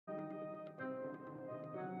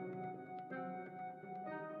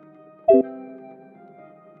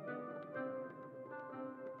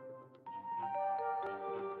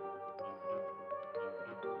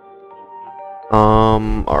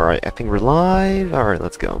Alright, I think we're live. Alright,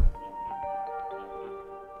 let's go.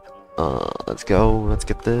 Let's go. Let's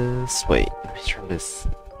get this. Wait, let me turn this.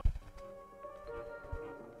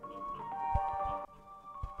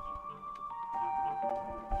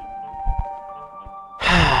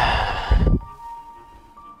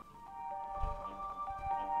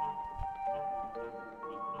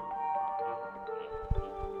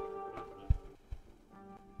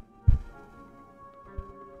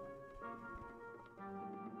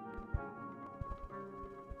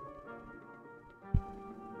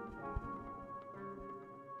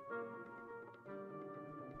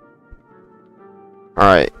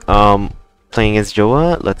 Alright, playing as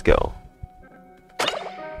Joa, let's go.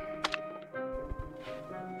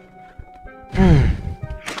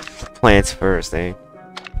 Plants first, eh?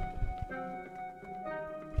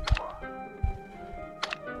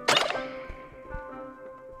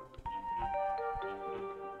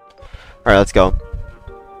 Alright, let's go.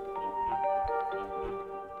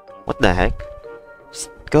 What the heck? Just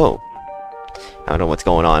go. I don't know what's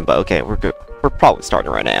going on, but okay, we're good. We're probably starting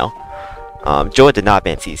right now. Joa did not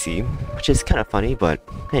ban CC, which is kind of funny, but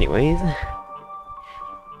anyways.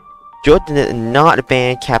 Joa did not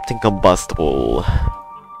ban Captain Combustible.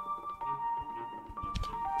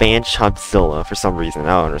 Ban Chomzilla for some reason, I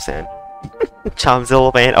don't understand.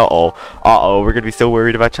 Chomzilla ban? Uh-oh. Uh-oh, we're gonna be so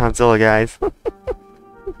worried about Chomzilla, guys.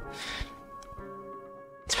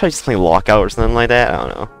 It's probably just playing Lockout or something like that, I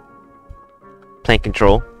don't know. Playing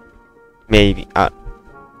Control? Maybe,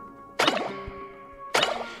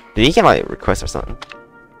 did he get my request or something?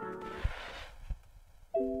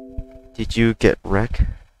 Did you get wreck?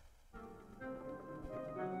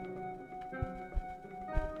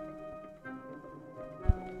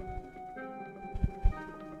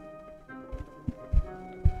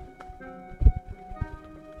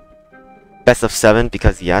 Best of 7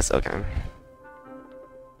 because yes, okay.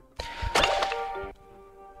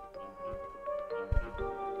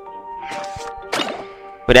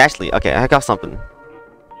 But actually, okay, I got something.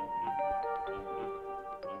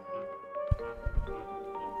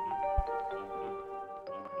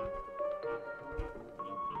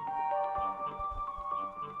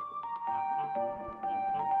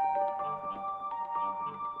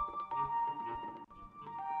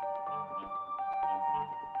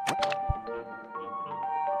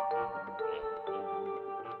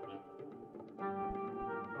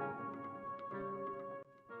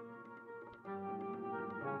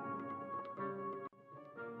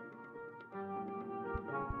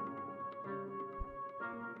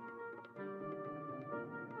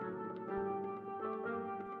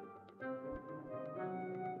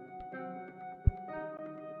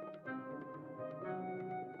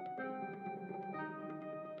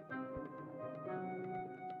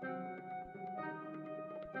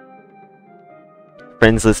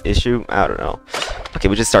 Friends list issue? I don't know. Okay,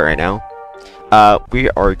 we'll just start right now. We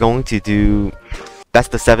are going to do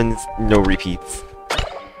best of 7s, no repeats.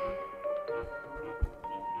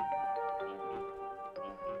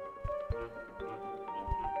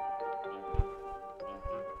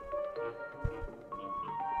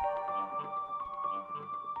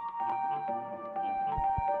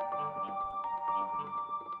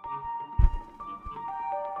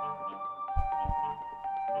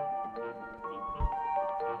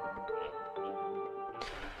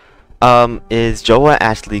 Is Joa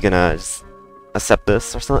actually gonna just accept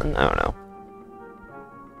this or something? I don't know.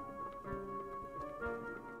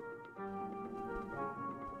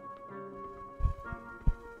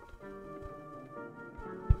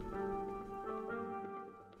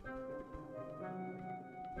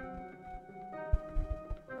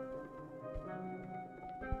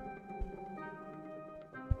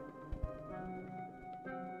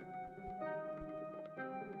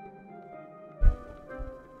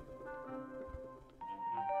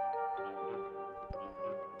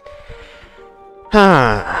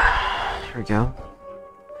 Here we go.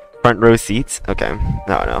 Front row seats. Okay.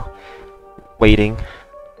 No. Waiting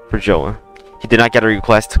for Joa. He did not get a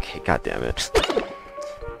request. Okay, god damn it.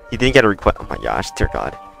 He didn't get a request. Oh my gosh, dear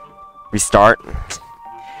god. Restart.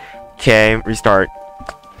 Okay, restart.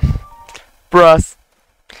 Bruss.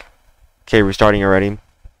 Okay, restarting already.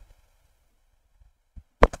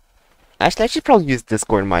 Actually, I should probably use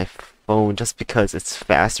Discord on my phone just because it's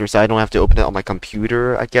faster, so I don't have to open it on my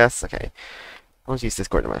computer, I guess. Okay. I'll just use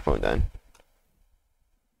Discord on my phone then.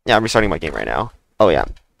 Yeah, I'm restarting my game right now. Oh yeah.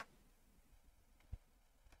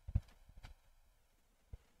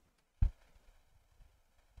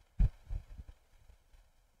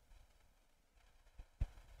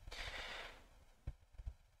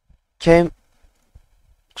 Okay.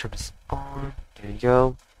 Turn this on. There you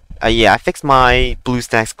go. Yeah, I fixed my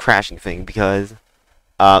BlueStacks crashing thing because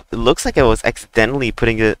it looks like I was accidentally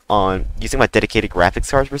putting it on using my dedicated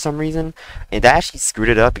graphics card for some reason, and that actually screwed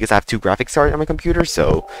it up because I have 2 graphics cards on my computer.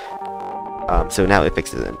 So now it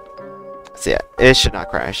fixes it. So yeah, it should not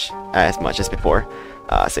crash as much as before.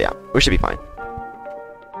 So yeah, we should be fine.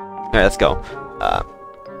 All right, let's go.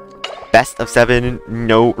 Best of 7,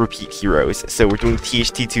 no repeat heroes. So we're doing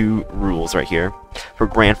THT2 rules right here for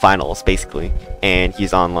grand finals, basically. And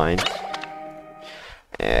he's online.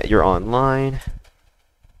 You're online.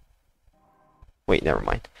 Wait, never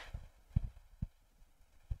mind.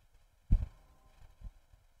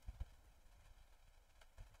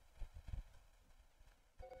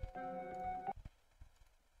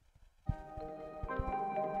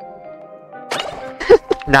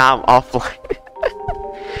 Now I'm offline.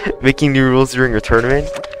 Making new rules during a tournament?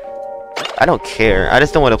 I don't care. I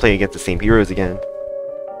just don't want to play against the same heroes again.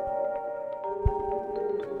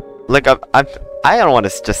 Like, I don't want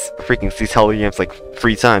to just freaking see telegrams like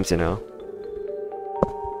 3 times, you know?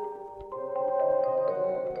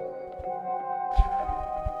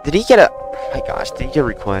 Did he get a... Oh my gosh, did he get a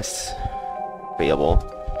request? Available.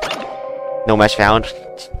 No match found?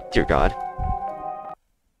 Dear God.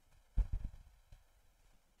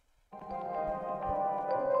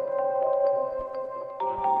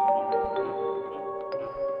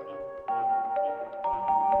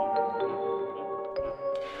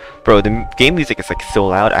 Bro, the game music is like so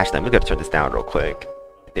loud. Actually, I'm gonna turn this down real quick.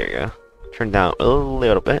 There you go. Turn down a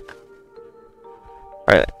little bit.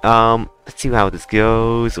 Alright, let's see how this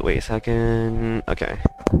goes. Wait a second. Okay.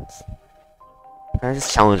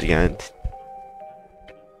 Let's challenge again.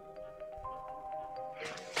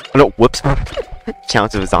 Oh no, whoops.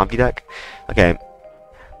 Challenge of a zombie deck. Okay.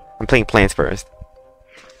 I'm playing plants first.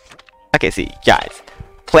 Okay, see, guys.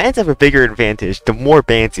 Plants have a bigger advantage the more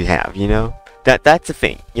bans you have, you know? That's the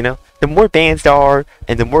thing, you know? The more bans there are,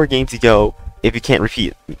 and the more games you go, if you can't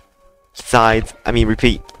repeat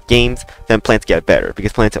repeat games, then plants get better,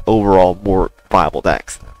 because plants are overall more viable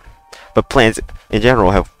decks. But plants, in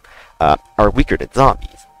general, have are weaker than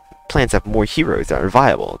zombies. Plants have more heroes that are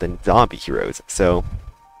viable than zombie heroes, so...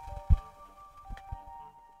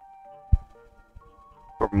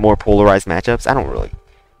 Or more polarized matchups? I don't really...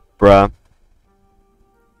 Bruh.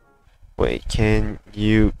 Wait, can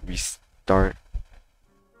you restart?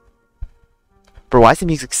 Bro, why is the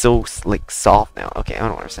music so, like, soft now? Okay, I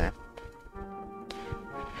don't understand.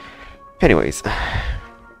 Anyways.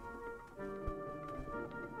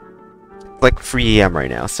 It's like 3 AM right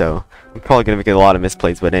now, so I'm probably gonna make a lot of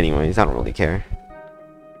misplays, but anyways, I don't really care.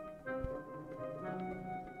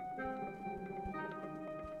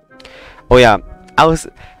 Oh yeah, I was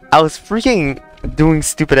freaking doing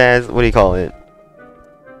stupid ass, what do you call it?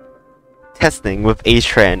 Testing with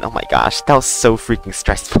A-Trend. Oh my gosh, that was so freaking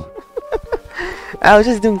stressful. I was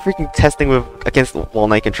just doing freaking testing against Wall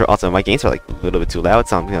Night Control. Also, my games are like a little bit too loud,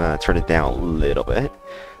 so I'm gonna turn it down a little bit.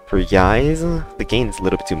 For you guys, the gain is a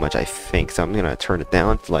little bit too much, I think, so I'm gonna turn it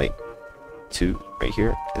down to like 2 right here.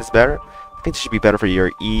 Is this better? I think this should be better for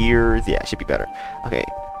your ears. Yeah, it should be better. Okay.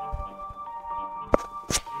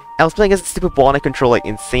 I was playing against the stupid Wall Night Control like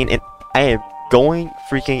insane, and I am going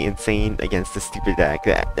freaking insane against this stupid deck.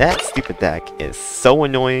 That stupid deck is so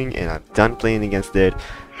annoying, and I'm done playing against it,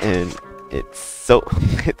 and it's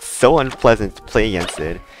so unpleasant to play against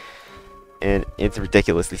it, and it's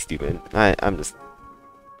ridiculously stupid. I'm just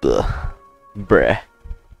bruh.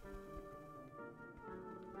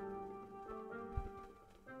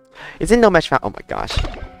 Is it no match found? Oh my gosh,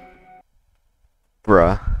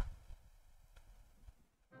 bruh.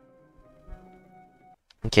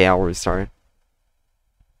 Okay, I'll restart.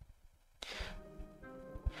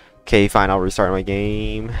 Okay, fine, I'll restart my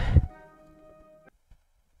game.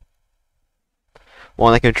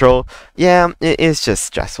 Wall Night Control, yeah, it is just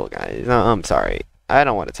stressful, guys. I'm sorry. I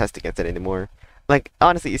don't want to test against it anymore. Like,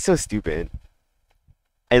 honestly, it's so stupid.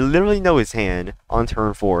 I literally know his hand on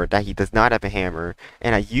turn 4 that he does not have a hammer,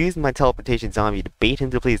 and I used my teleportation zombie to bait him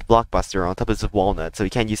to play his blockbuster on top of his walnut so he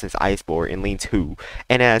can't use his ice spore in lane 2.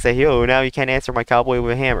 And then I say, yo, now you can't answer my cowboy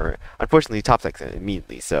with a hammer. Unfortunately, he top decks it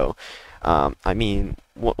immediately, so, I mean,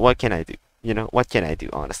 what can I do? You know, what can I do,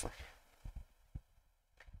 honestly?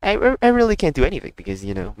 I really can't do anything because,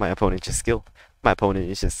 you know, my opponent just skilled. My opponent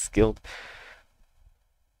is just skilled.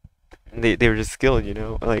 They were just skilled, you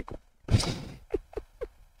know, like...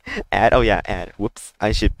 Ad, oh yeah, ad. Whoops,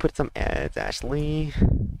 I should put some ads, actually.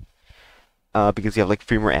 Because we have like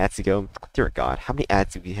 3 more ads to go. Dear God, how many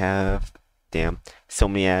ads do we have? Damn, so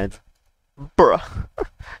many ads. Bruh. You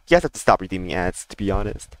guys have to stop redeeming ads, to be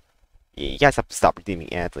honest. You guys have to stop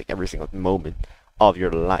redeeming ads like every single moment of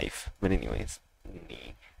your life. But anyways.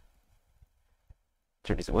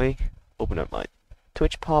 Turn these away. Open up my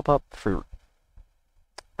Twitch pop-up for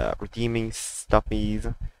redeeming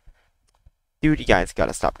stuffies. Dude, you guys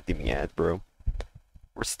gotta stop redeeming ads, bro.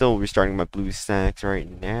 We're still restarting my blue stacks right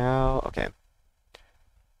now. Okay.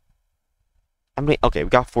 Okay, we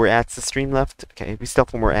got 4 ads to stream left. Okay, we still have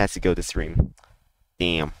 4 more ads to go to stream.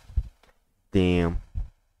 Damn. Damn.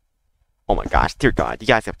 Oh my gosh, dear God, you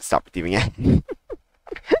guys have to stop redeeming ads.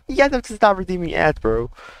 You guys have to stop redeeming ads, bro.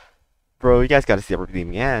 Bro, you guys gotta stop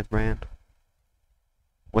redeeming ads, man.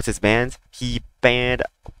 What's his bans? He banned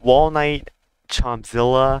Wall Knight,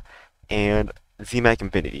 Chompzilla, and ZMAC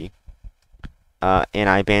Infinity. And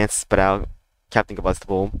I banned Spit Out, Captain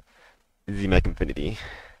Combustible, ZMAC Infinity.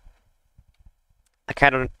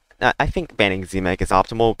 I think banning ZMAC is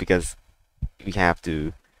optimal because we have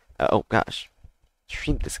to. Oh gosh,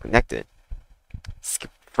 stream disconnected.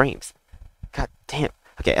 Skip frames. God damn.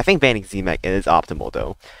 Okay, I think banning ZMAC is optimal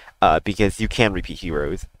though, because you can repeat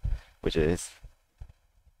heroes, which is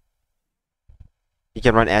you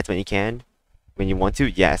can run ads when you want to.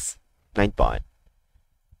 Yes, Nightbot.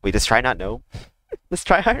 Wait, does try not know? Does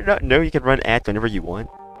try not know you can run ads whenever you want?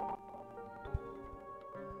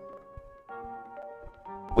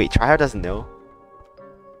 Wait, Tryhard doesn't know?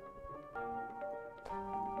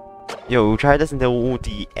 Yo, Tryhard doesn't know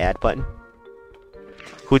the ad button?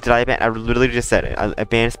 Who did I ban? I literally just said it. I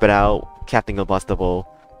banned Spit Out, Captain Combustible,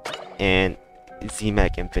 and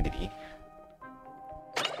ZMAC Infinity.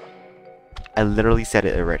 I literally said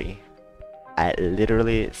it already. I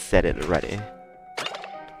literally said it already.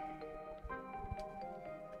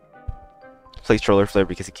 Plays Troller Flare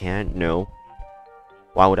because he can? No.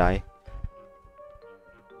 Why would I?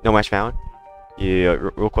 No match found? Yeah,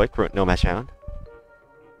 real quick, no match found.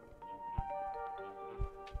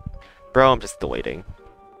 Bro, I'm just still waiting.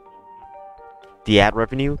 The ad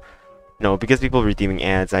revenue? No, because people are redeeming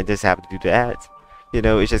ads, I just have to do the ads. You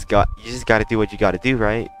know, you just gotta do what you gotta do,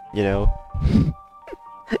 right? You know?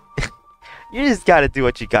 You just gotta do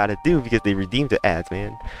what you gotta do because they redeemed the ads,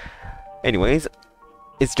 man. Anyways,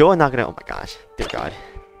 is Joe not gonna... Oh my gosh, dear God.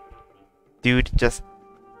 Dude, just...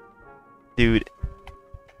 Dude...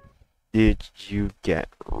 Did you get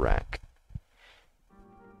wrecked?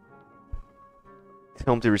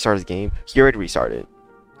 Tell him to restart his game. He already restarted.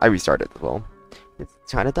 I restarted as well.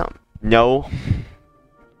 It's kinda dumb. No.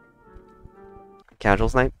 Casual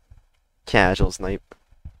snipe. Casual snipe.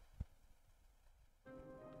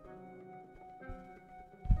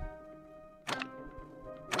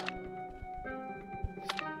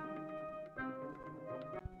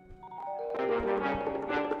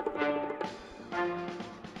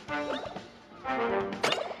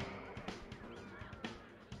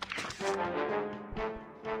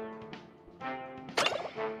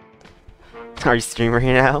 Are you streaming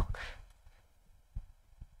right now?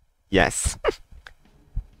 Yes.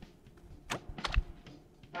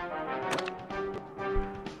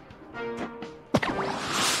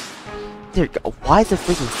 Dude, why does the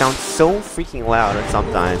freaking sound so freaking loud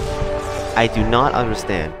sometimes? I do not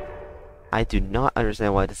understand. I do not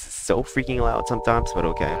understand why this is so freaking loud sometimes, but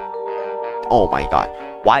okay. Oh my god.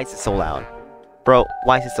 Why is it so loud? Bro,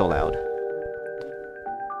 why is it so loud?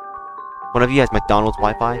 One of you has McDonald's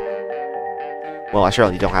Wi-Fi? Well, I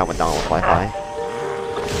surely don't have McDonald's Wi-Fi.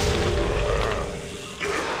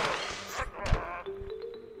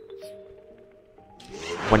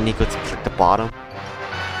 When you go to click the bottom.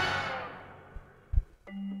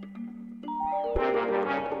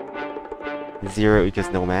 Zero equals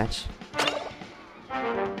no match.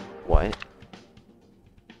 What?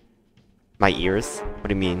 My ears? What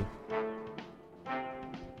do you mean?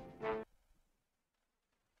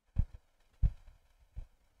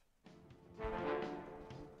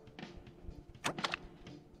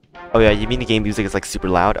 Oh yeah, you mean the game music is like super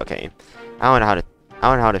loud? Okay. I don't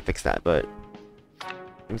know how to fix that, but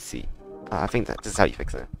let me see. I think that this is how you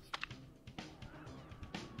fix it.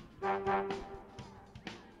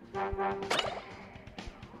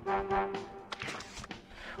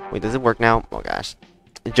 Wait, does it work now? Oh gosh.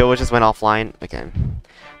 Joe just went offline. Okay.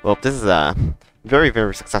 Well, this is a very,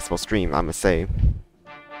 very successful stream, I must say.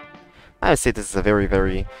 I would say this is a very,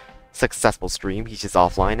 very successful stream. He's just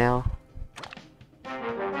offline now.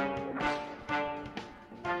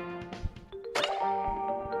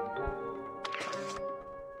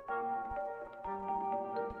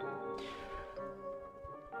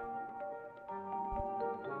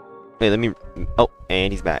 Wait, let me... Oh,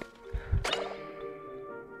 and he's back.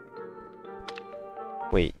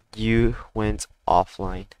 Wait, you went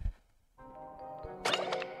offline.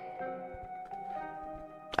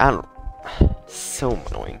 I don't know. So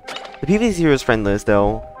annoying. The PvZHeroes friend list,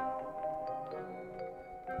 though.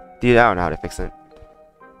 Dude, I don't know how to fix it.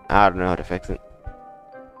 I don't know how to fix it.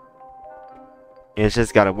 It's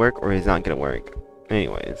just gotta work or it's not gonna work.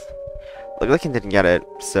 Anyways. Look like he didn't get it,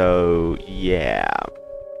 so yeah.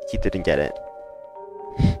 He didn't get it.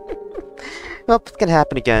 Well, it's gonna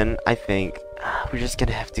happen again, I think. We're just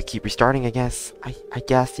gonna have to keep restarting, I guess. I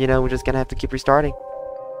guess, you know, we're just gonna have to keep restarting.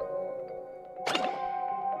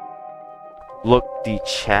 Look, the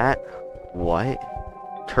chat. What?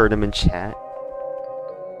 Tournament chat.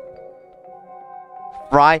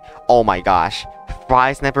 Fry. Oh my gosh.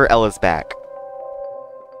 Fry Sniper L is back.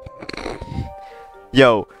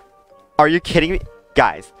 Yo. Are you kidding me?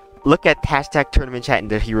 Guys, look at hashtag tournament chat in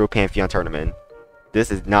the Hero Pantheon tournament.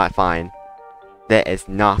 This is not fine. That is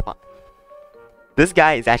not fine. This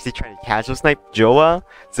guy is actually trying to casual snipe Joa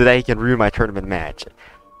so that he can ruin my tournament match.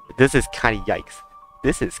 This is kind of yikes.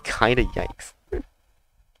 This is kind of yikes.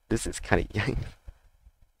 This is kind of yikes.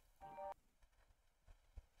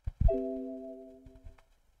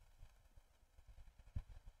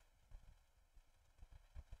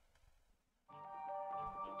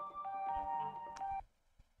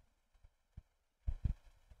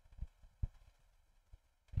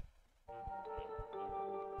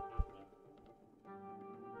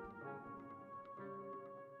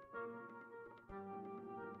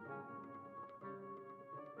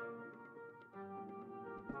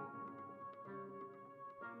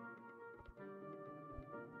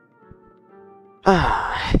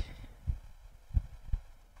 Ah.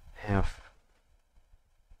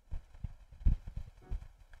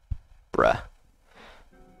 Bruh.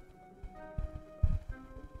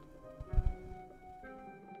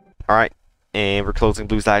 Alright, and we're closing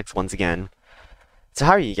Blue Stacks once again. So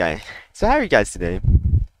how are you guys? Today?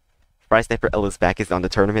 Fry Sniper Ellis back is on the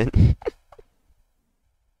tournament.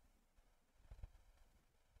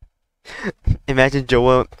 Imagine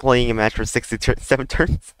Joa playing a match for 67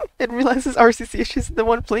 turns and realizes RCCH isn't the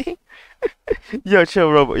one playing. Yo,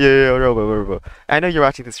 chill, Robo. Yo, Robo. I know you're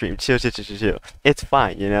watching the stream. Chill. It's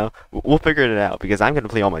fine, you know. We'll figure it out because I'm gonna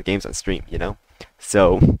play all my games on stream, you know.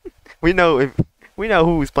 So we know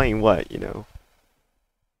who's playing what, you know.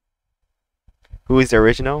 Who is the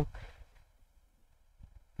original?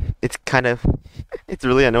 It's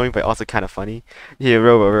really annoying, but also kind of funny. Yeah,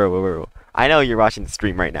 Robo. I know you're watching the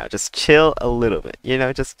stream right now. Just chill a little bit, you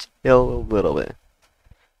know. Just chill a little bit.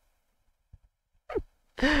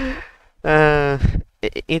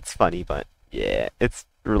 It's funny, but yeah, it's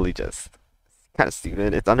really just kind of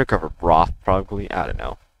stupid. It's undercover broth, probably. I don't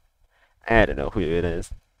know who it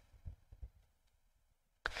is.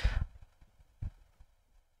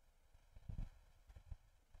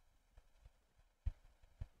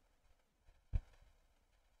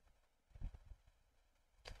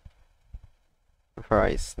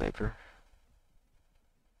 Fry Sniper.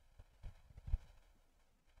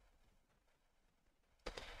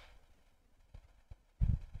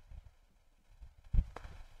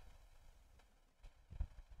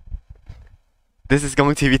 This is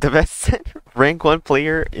going to be the best rank 1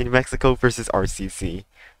 player in Mexico versus RCC.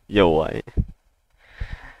 Yo, what?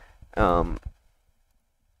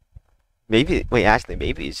 Maybe, wait, actually,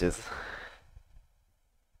 maybe it's just...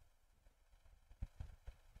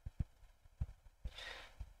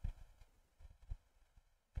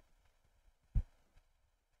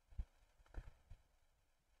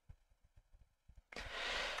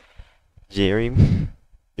 Jerry?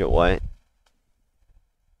 Yo, what?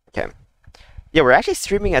 Okay. Yeah, we're actually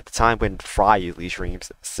streaming at the time when Fry usually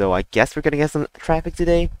streams, so I guess we're gonna get some traffic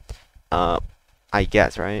today. I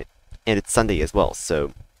guess, right? And it's Sunday as well,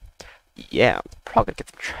 so yeah, probably gonna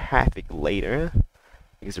get some traffic later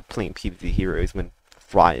because we're playing PvZHeroes when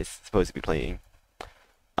Fry is supposed to be playing.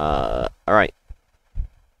 Alright.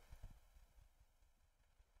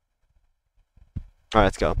 Alright,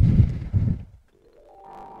 let's go.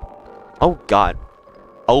 Oh god.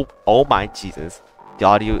 Oh my Jesus. The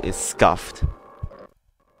audio is scuffed.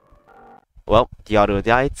 Well, the audio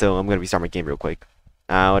died, so I'm gonna restart my game real quick.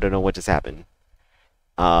 I don't know what just happened.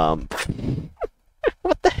 What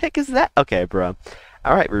the heck is that? Okay, bro.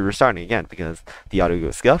 Alright, we're restarting again because the audio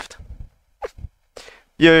was scuffed.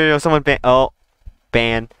 Yo, someone ban. Oh,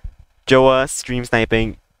 ban. Joa stream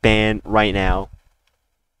sniping. Ban right now.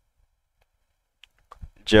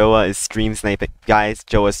 Joa is stream sniping. Guys,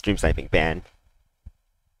 Joa is stream sniping. Ban.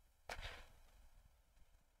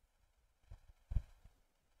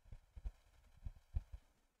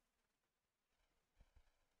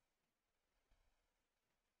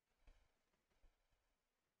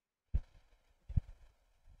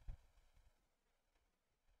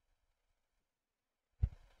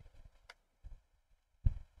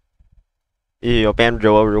 Yo, ban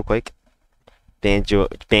Joa real quick. Ban Joa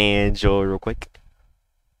real quick.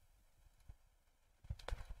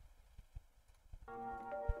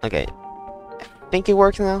 Okay. I think it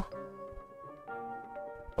works now.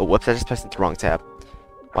 Oh, whoops, I just pressed the wrong tab.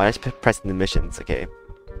 Why did I just press the missions? Okay.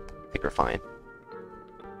 I think we're fine.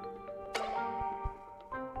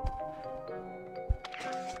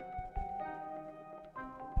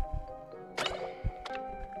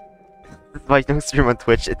 This is why you don't stream on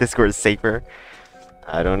Twitch. Discord is safer.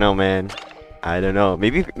 I don't know, man. I don't know.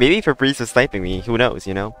 Maybe Fabrice was sniping me. Who knows,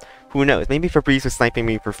 you know? Who knows? Maybe Fabrice was sniping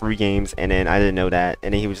me for free games, and then I didn't know that.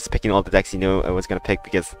 And then he was just picking all the decks he knew I was gonna pick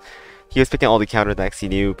because he was picking all the counter decks he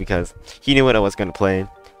knew because he knew what I was gonna play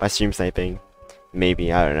by stream sniping.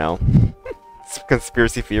 Maybe, I don't know. It's a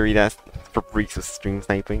conspiracy theory that Fabrice was stream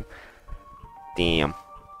sniping. Damn.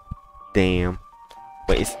 Damn.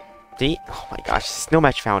 Wait, oh my gosh, no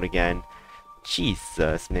match found again.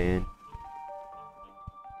 Jesus, man.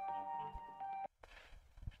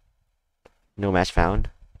 No match found.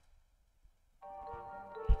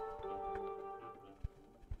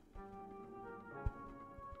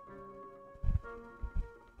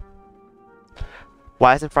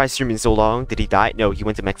 Why isn't Fry streaming so long? Did he die? No, he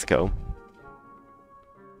went to Mexico.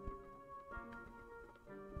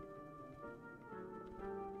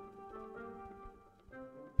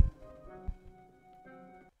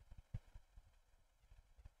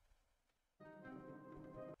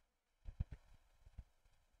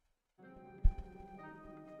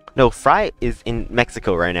 No, Fry is in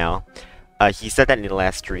Mexico right now. He said that in the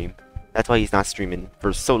last stream. That's why he's not streaming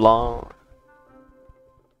for so long.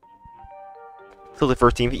 Till the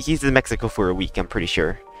 13th. He's in Mexico for a week, I'm pretty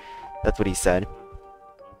sure. That's what he said.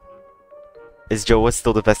 Is Joa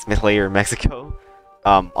still the best player in Mexico?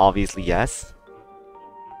 Obviously yes.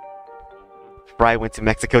 Fry went to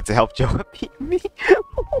Mexico to help Joa beat me?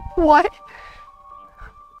 What?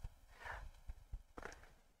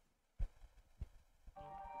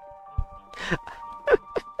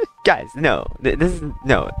 Guys, no. That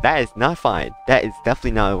is not fine. That is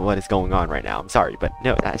definitely not what is going on right now. I'm sorry, but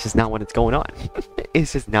no, that's just not what is going on.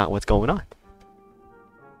 It's just not what's going on.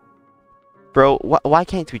 Bro, why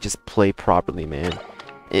can't we just play properly, man?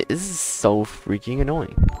 This is so freaking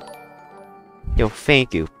annoying. Yo,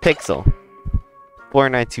 thank you. Pixel.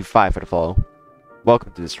 4925 for the follow.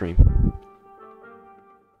 Welcome to the stream.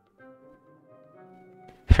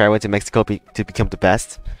 Sure, I went to Mexico to become the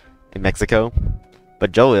best in Mexico.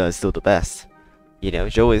 But Joa is still the best. You know,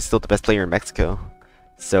 Joa is still the best player in Mexico.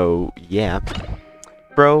 So, yeah.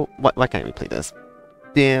 Bro, why can't we play this?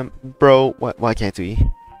 Damn, bro, why can't we?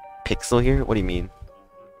 Pixel here? What do you mean?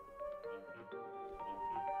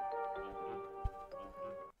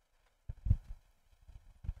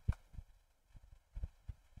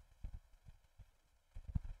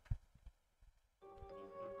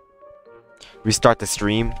 Restart the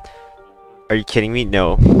stream? Are you kidding me?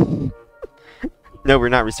 No. No, we're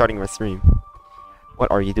not restarting our stream.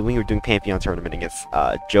 What are you doing? You're doing Pantheon tournament against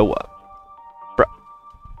Joa. Bro.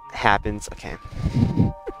 Happens. Okay.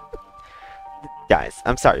 Guys,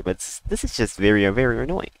 I'm sorry, but this is just very, very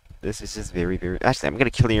annoying. This is just very, very... Actually, I'm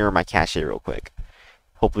gonna clear my cache real quick.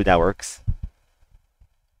 Hopefully that works.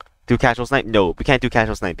 Do casual snipe? No, we can't do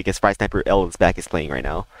casual snipe because Fry Sniper L is back is playing right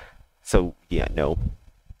now. So, yeah, no.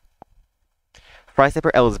 Fry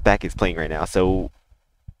Sniper L is back is playing right now, so...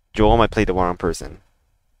 Joel might play the wrong person.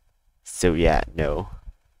 So yeah, no.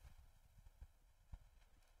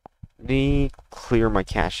 Let me clear my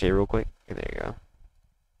cache real quick. There you go.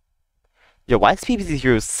 Yo, why is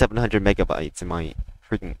PvZHeroes 700 megabytes in my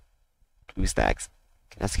freaking blue stacks?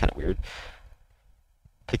 That's kind of weird.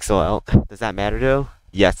 Pixel out. Does that matter though?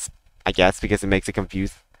 Yes, I guess, because it makes it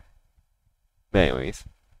confused. But anyways.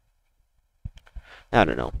 I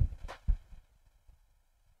don't know.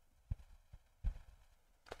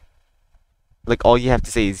 Like, all you have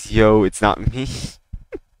to say is, yo, it's not me.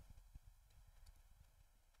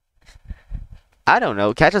 I don't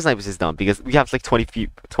know. Casual sniping is dumb because we have like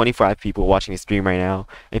 25 people watching the stream right now,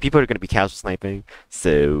 and people are going to be casual sniping.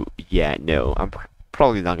 So, yeah, no, I'm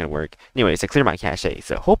probably not going to work. Anyways, I clear my cache,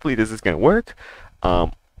 so hopefully this is going to work.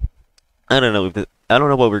 I don't know if I don't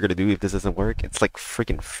know what we're going to do if this doesn't work. It's like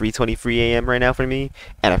freaking 3:23 a.m. right now for me,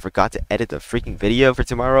 and I forgot to edit the freaking video for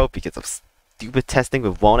tomorrow because of stupid testing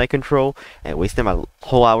with walnut control and wasting my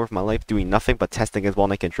whole hour of my life doing nothing but testing as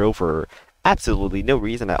walnut control for absolutely no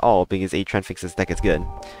reason at all because A-Trend thinks this deck is good.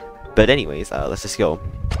 But anyways, let's just go.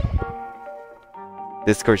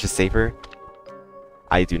 Discord is just safer.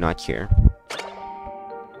 I do not care.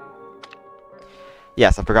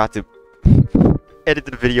 Yes, I forgot to edit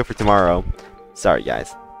the video for tomorrow. Sorry,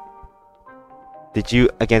 guys. Did you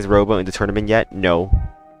against Robo in the tournament yet? No.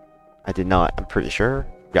 I did not. I'm pretty sure.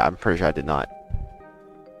 Yeah, I'm pretty sure I did not.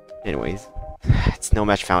 Anyways. It's no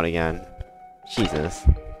match found again. Jesus.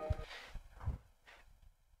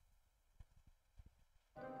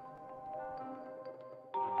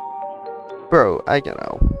 so I don't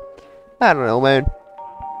know. I don't know, man.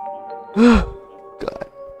 God.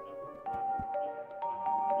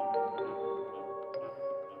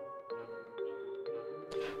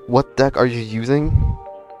 What deck are you using?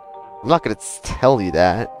 I'm not gonna tell you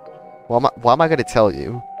that. Why am I gonna tell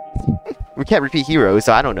you? We can't repeat heroes,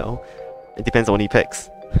 so I don't know. It depends on what he picks.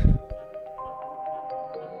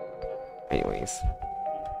 Anyways.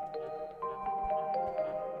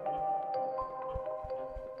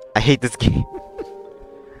 I hate this game.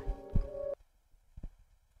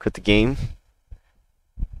 Quit the game.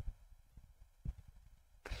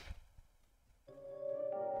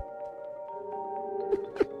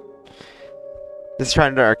 Let's try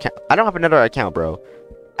another account. I don't have another account, bro.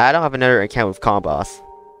 I don't have another account with Comboss.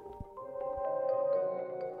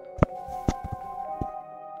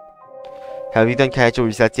 Have you done casual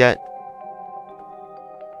resets yet?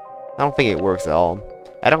 I don't think it works at all.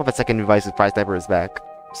 I don't have a second device with Price Sniper is back,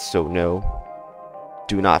 so no.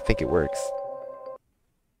 Do not think it works.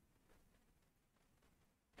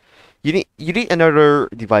 You need another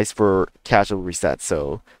device for casual resets,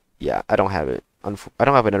 so yeah, I don't have it. I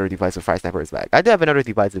don't have another device with Price Sniper is back. I do have another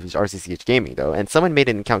device with RCCHGaming though, and someone made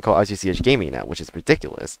an account called RCCHGaming now, which is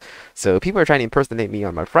ridiculous. So people are trying to impersonate me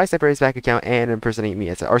on my Price Sniper is back account and impersonate me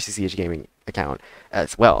as an RCCHGaming account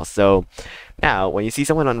as well. So now when you see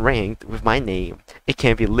someone unranked with my name, it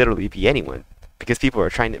can literally be anyone. Because people are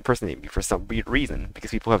trying to impersonate me for some weird reason. Because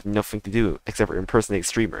people have nothing to do except for impersonate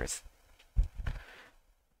streamers.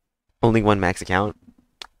 Only one max account?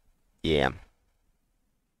 Yeah.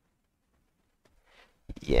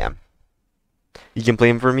 Yeah. You can play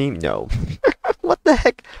him for me? No. What the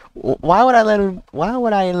heck? Why would I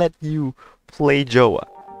let you play Joa?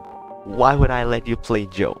 Why would I let you play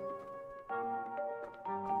Joe?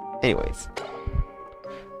 Anyways.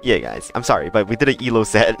 Yeah, guys. I'm sorry, but we did an ELO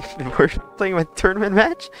set. We're playing a tournament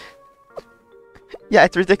match? Yeah,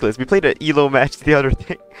 it's ridiculous. We played an ELO match the other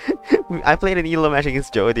day. I played an ELO match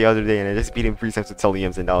against Joe the other day, and I just beat him 3 times with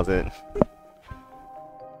Tulliums, and that was it.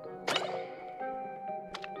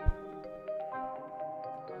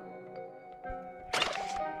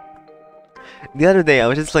 The other day, I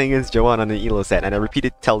was just playing against Joanne on an ELO set, and I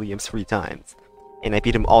repeated Tulliums 3 times. And I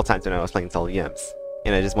beat him all times when I was playing Tulliums.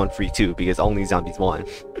 And I just won 3-2, because only zombies won.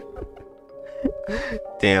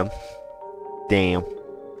 Damn. Damn.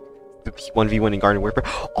 1v1 in Garden Warfare.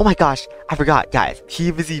 Oh my gosh, I forgot, guys.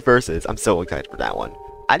 PvZHeroes. I'm so excited for that one.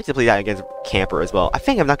 I need to play that against Camper as well. I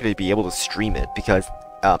think I'm not going to be able to stream it because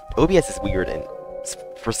OBS is weird and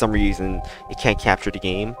for some reason it can't capture the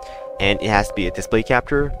game and it has to be a display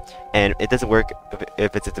capture, and it doesn't work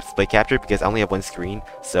if it's a display capture because I only have one screen,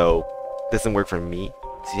 so it doesn't work for me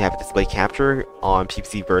to have a display capture on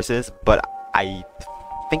PvZHeroes, but I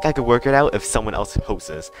think I could work it out if someone else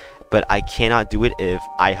hosts, but I cannot do it if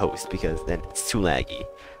I host because then it's too laggy.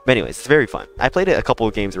 But anyways, it's very fun. I played it a couple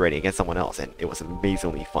of games already against someone else and it was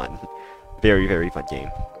amazingly fun. Very, very fun game.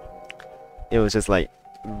 It was just like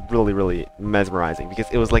really mesmerizing because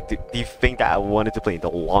it was like the thing that I wanted to play the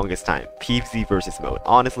longest time. PvZHeroes mode.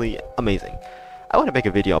 Honestly, amazing. I want to make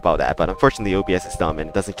a video about that, but unfortunately OBS is dumb and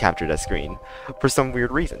it doesn't capture that screen for some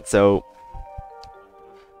weird reason. So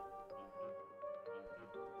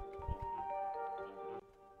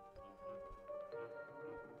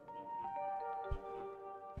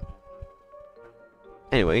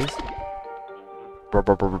anyways.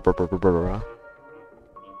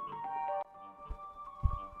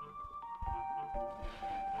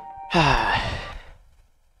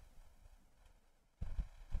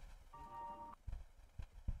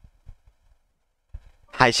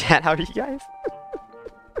 Hi chat, how are you guys?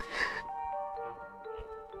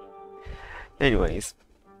 Anyways.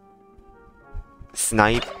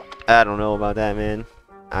 Snipe? I don't know about that, man.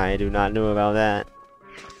 I do not know about that.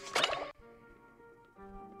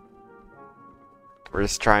 We're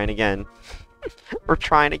just trying again. We're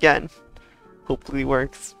trying again. Hopefully it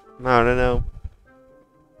works. I don't know.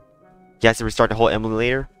 You guys to restart the whole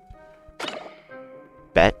emulator?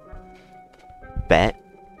 Bet. Bet.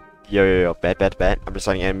 Yo, bet. I'm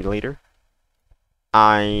restarting emulator.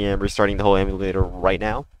 I am restarting the whole emulator right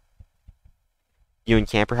now. You and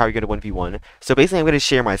Camper, how are you going to 1v1? So basically I'm going to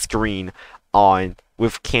share my screen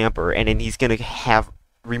with Camper, and then he's going to have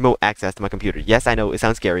remote access to my computer. Yes, I know, it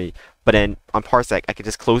sounds scary, but then on Parsec, I can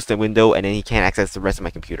just close the window and then he can't access the rest of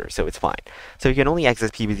my computer, so it's fine. So you can only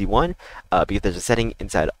access PvZ1 because there's a setting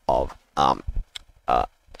inside of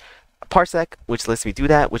Parsec, which lets me do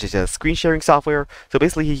that, which is a screen sharing software. So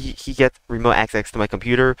basically he gets remote access to my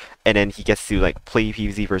computer and then he gets to like play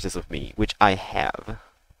PvZHeroes with me, which I have.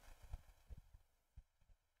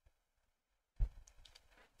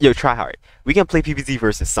 Yo, try hard. We can play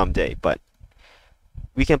PvZHeroes someday, but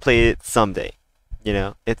we can play it someday. You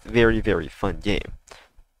know, it's very, very fun game.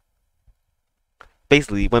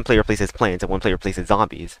 Basically, one player plays as plants and one player plays as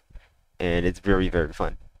zombies, and it's very, very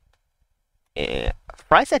fun. And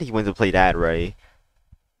Fry said he wanted to play that, right?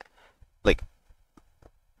 Like,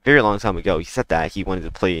 very long time ago. He said that he wanted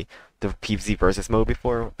to play the PvZ versus mode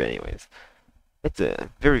before, but anyways, it's a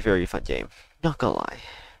very, very fun game. Not gonna lie.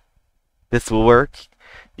 This will work.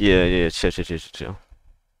 Yeah, chill.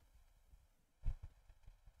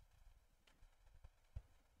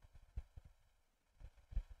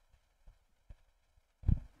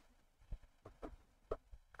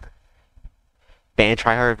 Ban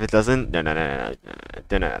tryhard if it doesn't. No.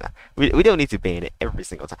 We don't need to ban it every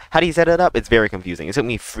single time. How do you set it up? It's very confusing. It took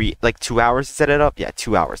me 2 hours to set it up. Yeah,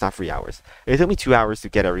 2 hours, not 3 hours. It took me 2 hours to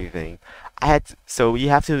get everything. So you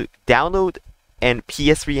have to download an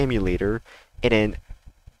PS3 emulator and then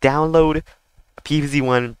download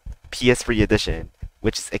PvZ1 PS3 edition,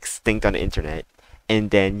 which is extinct on the internet,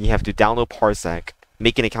 and then you have to download Parsec,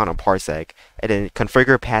 make an account on Parsec, and then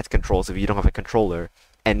configure path controls if you don't have a controller,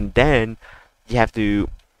 and then you have to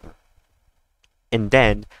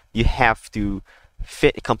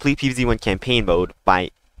complete PvZ1 campaign mode by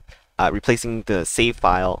replacing the save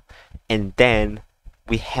file, and then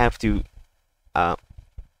we have to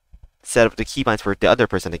set up the keybinds for the other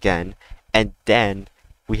person again, and then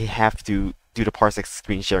we have to do the Parsec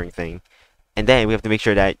screen sharing thing, and then we have to make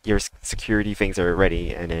sure that your security things are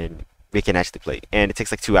ready, and then we can actually play. And it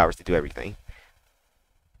takes like 2 hours to do everything.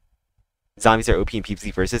 Zombies are OP in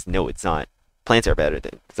PvZ versus? No, it's not. Plants are better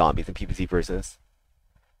than zombies in PvZ versus.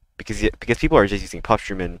 Because people are just using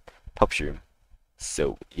Puffshroom and Puffshroom.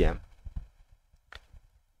 So, yeah.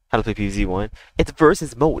 How to play PvZ1? It's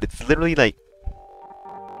versus mode. It's literally like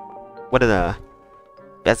one of the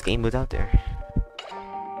best game modes out there.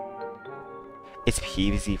 It's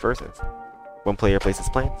PvZ versus. One player plays as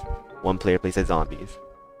plants, one player plays as zombies.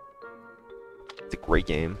 It's a great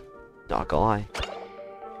game. Not gonna lie.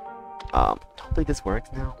 Hopefully this works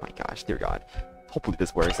now. Oh my gosh, dear God. Hopefully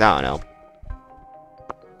this works. I don't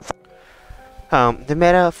know. The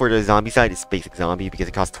meta for the zombie side is basic zombie because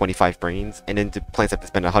it costs 25 brains, and then the plants have to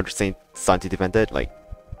spend 100 sun to defend it. Like,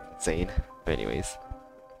 insane. But anyways.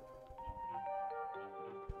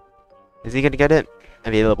 Is he gonna get it?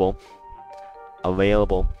 Available. Oh,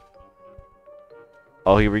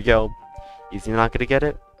 here we go. Is he not gonna get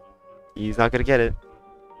it? He's not gonna get it.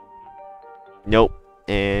 Nope.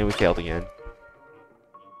 And we failed again.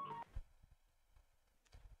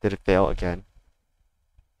 Did it fail again?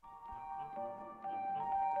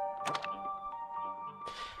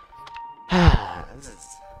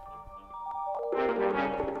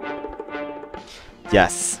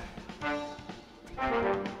 Yes.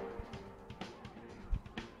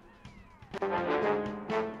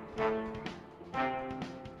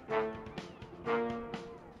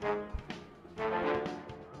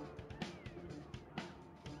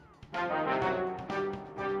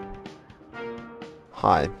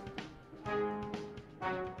 Hi.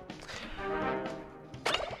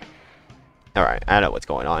 Alright, I know what's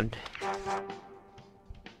going on.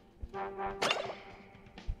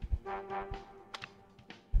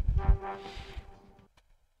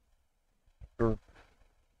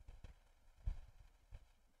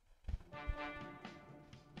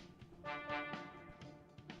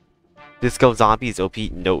 Disco Zombie is OP?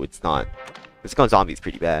 No, it's not. Disco Zombie is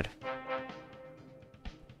pretty bad.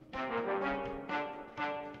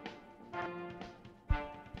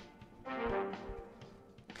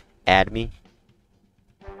 Add me.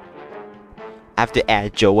 I have to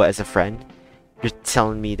add Joa as a friend. You're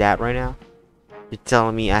telling me that right now? You're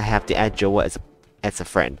telling me I have to add Joa as a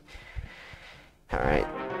friend. Alright.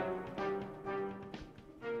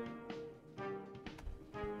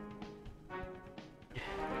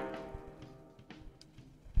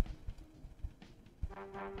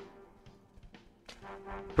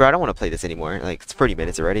 Bro, I don't want to play this anymore. Like, it's 30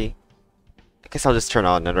 minutes already. I guess I'll just turn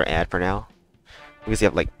on another ad for now. Because we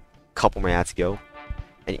have like a couple more ads to go.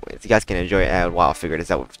 Anyways, you guys can enjoy an ad while I figure this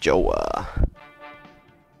out with Joa.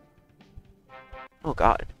 Oh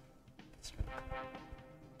god.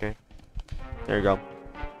 Okay. There you go.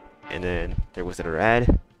 And then there was another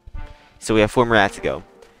ad. So we have 4 more ads to go.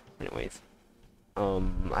 Anyways.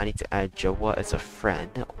 I need to add Joa as a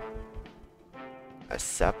friend.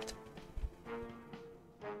 Accept.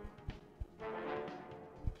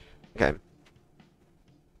 Okay.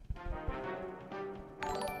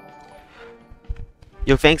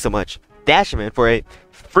 Yo, thanks so much, Dashman, for a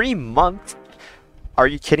free month. Are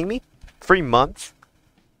you kidding me? 3 months?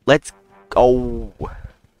 Let's go.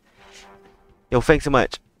 Yo, thanks so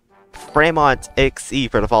much, Fremont XE,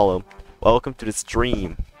 for the follow. Welcome to the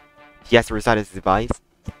stream. He has to restart his device.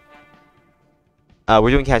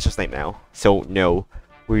 We're doing casual snipe now, so no,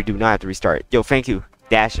 we do not have to restart. Yo, thank you,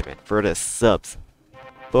 Dashman, for the subs.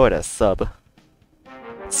 For the sub.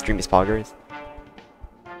 Stream is poggers.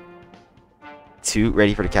 2,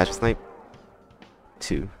 ready for the casual snipe.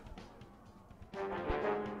 2.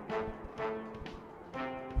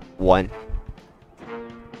 1.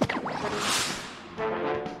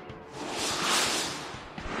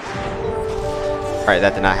 Alright,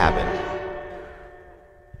 that did not happen.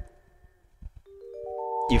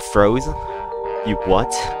 You froze? You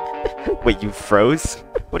what? Wait, you froze?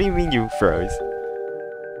 What do you mean you froze?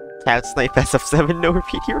 Couch snipe SF7, no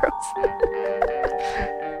repeat heroes?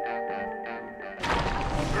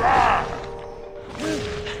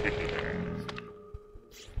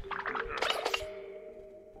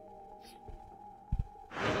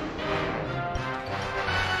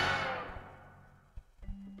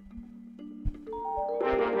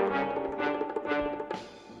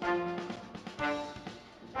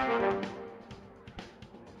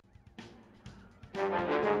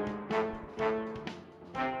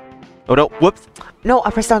 Oh no, whoops. No, I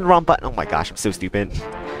pressed down the wrong button. Oh my gosh, I'm so stupid.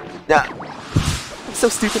 Nah. I'm so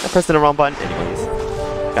stupid, I pressed the wrong button. Anyways.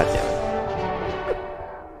 God damn it.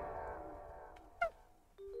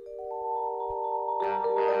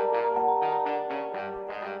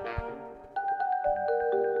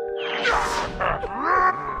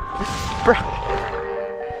 Bruh.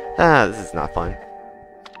 Ah, this is not fun.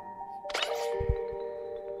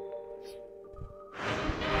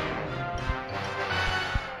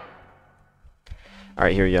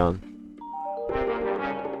 Alright, here we go.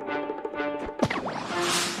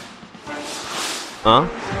 No.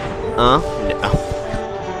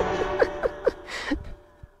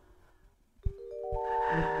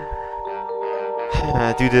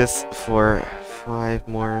 Do this for 5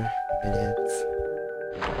 more minutes.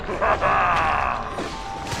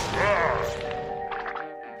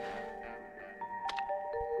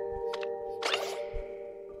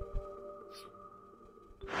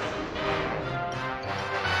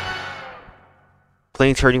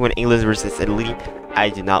 Playing tourney when England versus Italy. I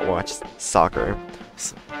do not watch soccer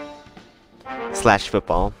slash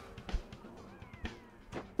football.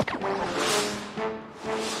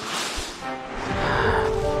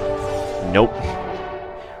 Nope.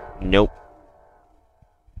 Nope.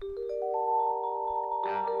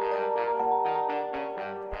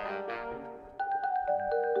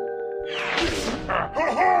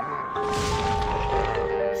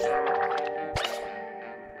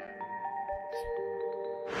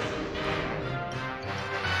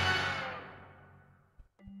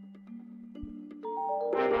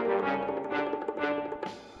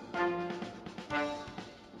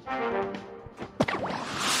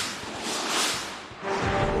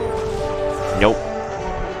 Nope.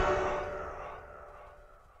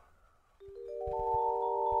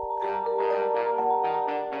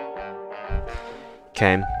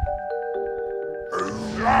 Okay.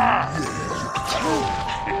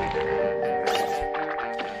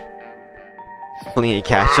 Only a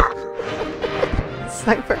catch.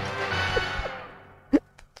 Sniper.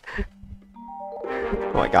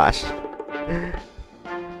 Oh my gosh.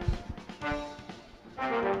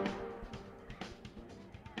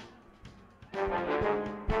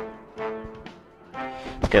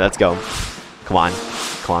 Okay, let's go. Come on.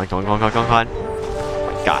 Come on, come on, come on, come on, come on.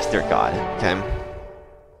 Oh my gosh, dear God. Okay.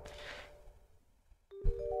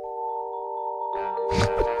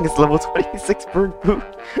 It's level 26 burn boot.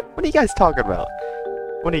 What are you guys talking about?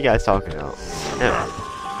 What are you guys talking about? No.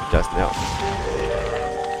 Just no.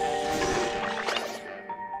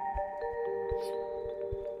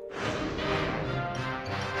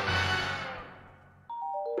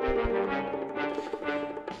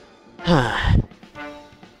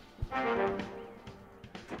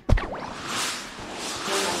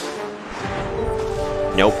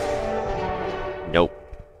 Nope. Nope.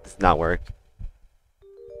 Does not work.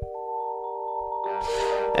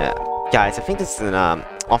 Yeah. Guys, I think this is an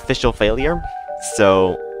official failure.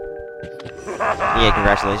 So yeah,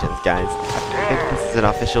 congratulations guys. I think this is an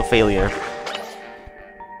official failure,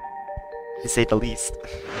 to say the least.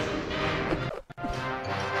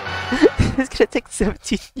 It's gonna take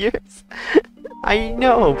 17 years. I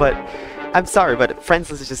know, but I'm sorry, but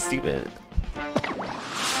Friendsless is just stupid.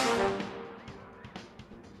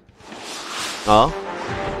 Oh?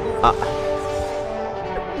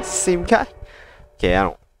 Same guy? Okay, I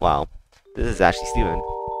don't. Wow. This is actually stupid.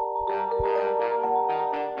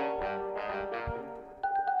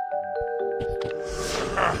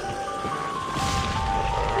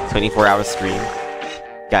 24-hour stream.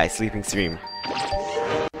 Guys, sleeping stream.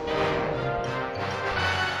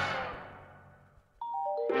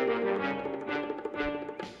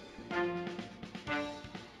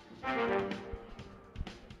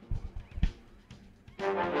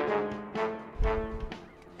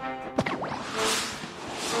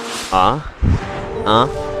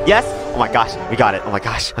 Yes! Oh my gosh, we got it. Oh my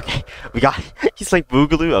gosh, okay. We got it. He's like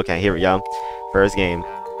Boogaloo. Okay, here we go. First game.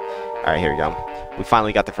 Alright, here we go. We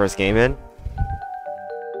finally got the first game in.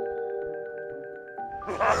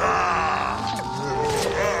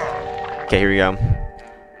 Okay, here we go.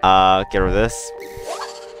 Get rid of this.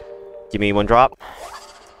 Give me one drop.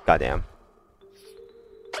 Goddamn.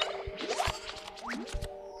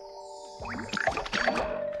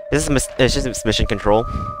 This is it's just mission control.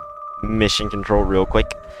 Mission control real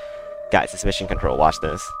quick. Guys, it's mission control. Watch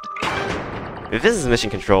this. If this is mission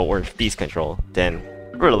control or beast control, then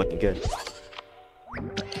we're looking good.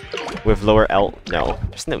 With lower L, no.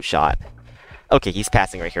 There's no shot. Okay, he's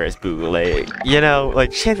passing right here as Boo. Like, you know,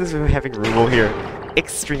 like, chances of him having removal here,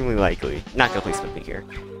 extremely likely. Not gonna play Smith here.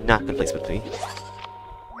 Not gonna play Smith.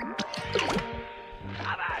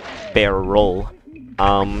 Barrel roll.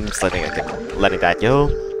 Just letting that go.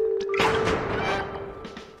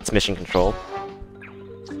 It's mission control.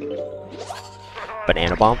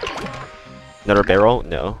 Banana bomb. Another barrel?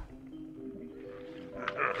 No.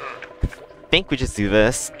 I think we just do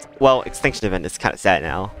this. Well, extinction event is kind of sad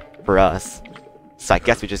now for us. So I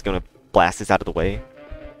guess we're just gonna blast this out of the way.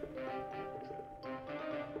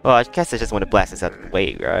 Well, I guess I just want to blast this out of the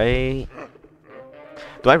way, right?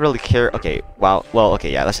 Do I really care? Okay, well,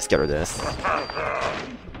 okay, yeah, let's just get rid of this.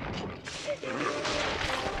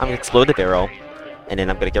 I'm gonna explode the barrel, and then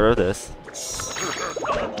I'm gonna get rid of this.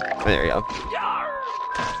 There you go.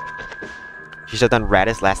 She should have done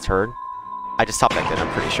Radis last turn. I just stopped back then,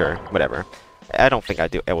 I'm pretty sure. Whatever. I don't think I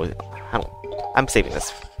do. I'm saving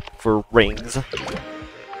this for rings.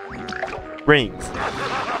 Rings.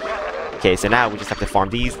 Okay, so now we just have to farm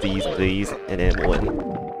these, and then we'll win.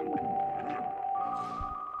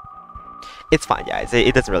 It's fine, guys.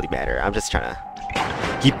 It doesn't really matter. I'm just trying to...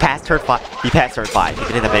 He passed turn 5. He passed turn 5. He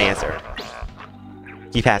didn't have an answer.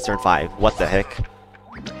 He passed turn 5. What the heck?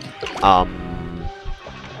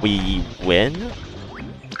 We win?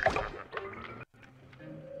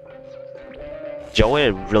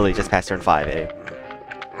 Joey really just passed turn 5, eh?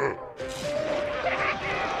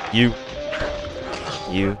 You.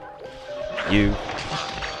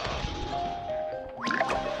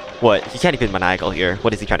 What? He can't even maniacal here.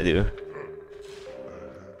 What is he trying to do?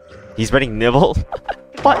 He's running Nibble?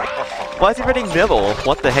 What? Why is he running Nibble?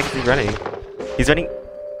 What the heck is he running? He's running...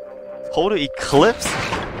 Total Eclipse?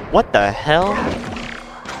 What the hell?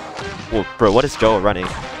 Whoa, bro, what is Joe running?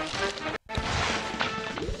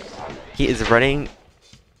 He is running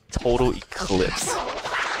Total Eclipse.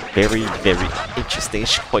 Very, very interesting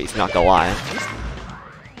choice, not gonna lie.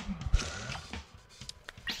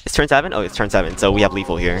 It's turn 7? Oh, it's turn 7, so we have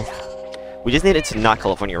lethal here. We just needed to not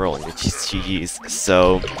California roll, which is GG's,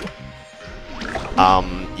 so...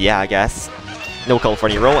 yeah, I guess. No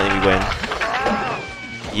California roll, and we win.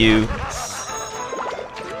 You...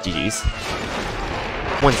 GG's.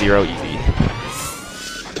 1-0, easy.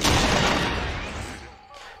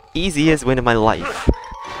 Easiest win of my life.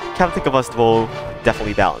 Captain Combustible,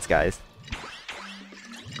 definitely balanced, guys.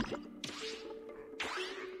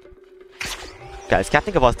 Guys,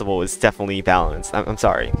 Captain Combustible is definitely balanced. I'm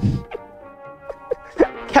sorry.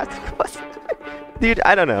 Captain Combustible... Dude,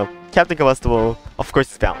 I don't know. Captain Combustible, of course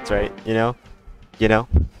it's balanced, right? You know? You know?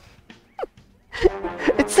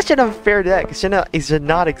 It's such an unfair deck. It should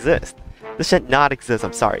not exist. This should not exist.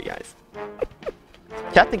 I'm sorry, guys.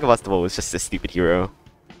 Captain Combustible was just a stupid hero.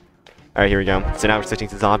 Alright, here we go. So now we're switching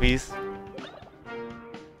to zombies.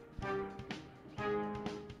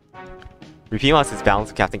 Repeat loss is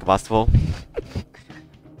balanced with Captain Combustible.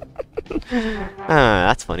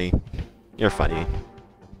 That's funny. You're funny.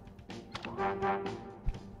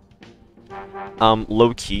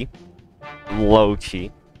 Low key. Low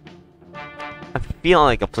key. I'm feeling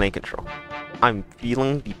like a plane control. I'm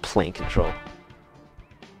feeling the plane control.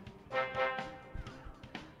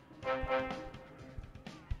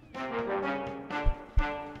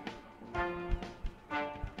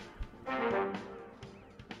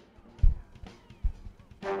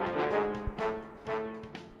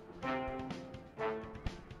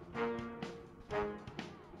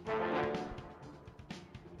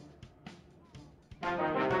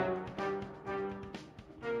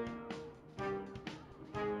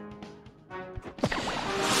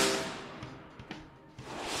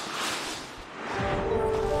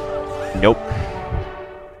 Nope.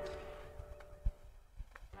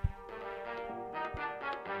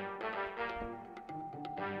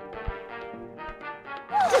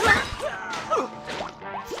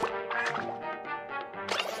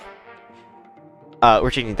 We're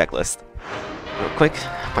changing deck list. Real quick.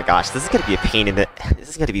 Oh my gosh, this is gonna be a pain in the... This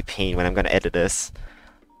is gonna be pain when I'm gonna edit this.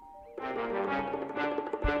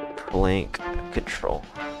 Blank control.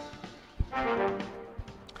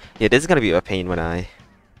 Yeah, this is gonna be a pain when I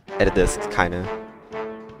edit this, kinda.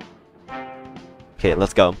 Okay,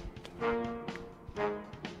 let's go.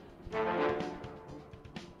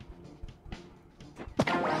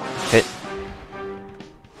 Hit.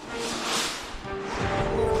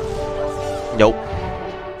 Nope.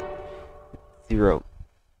 0.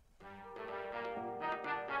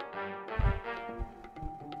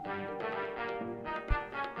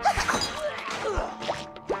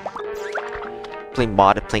 Playing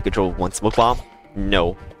modded plane control with 1 smoke bomb?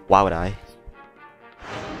 No. Why would I?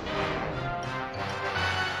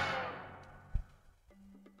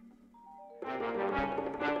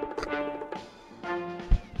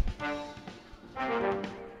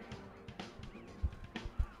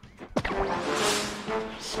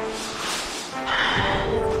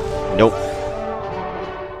 Nope.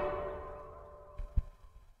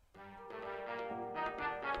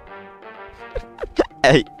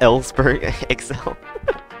 Hey, Ellsberg Excel.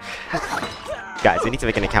 Guys, we need to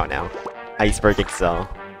make an account now. Iceberg Excel.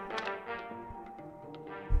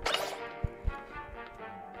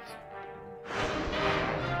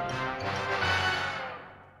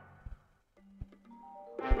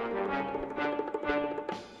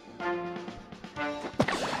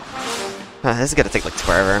 This is gonna take like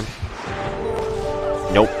forever.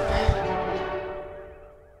 Nope.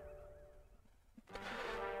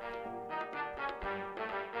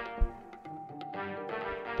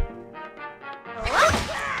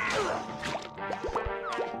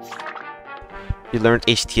 You learned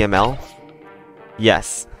HTML?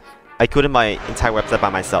 Yes. I coded my entire website by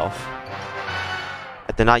myself.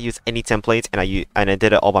 I did not use any templates, and I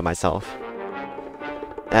did it all by myself.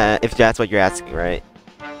 If that's what you're asking, right?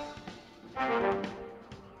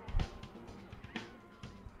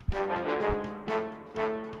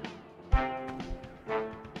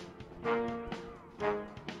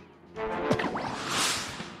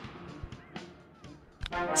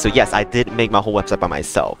 So yes, I did make my whole website by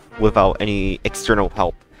myself, without any external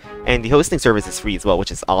help. And the hosting service is free as well, which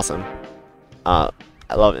is awesome. I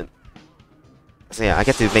love it. So yeah, I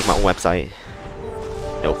get to make my own website.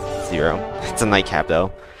 Nope, 0. It's a nightcap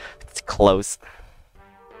though. It's close.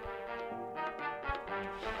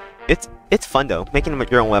 It's fun though, making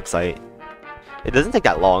your own website. It doesn't take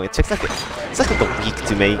that long. It takes like it's like a week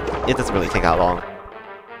to make. It doesn't really take that long.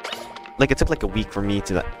 Like it took like a week for me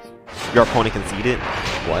to. Your opponent conceded?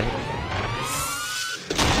 What?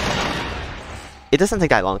 It doesn't take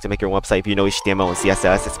that long to make your website if you know HTML and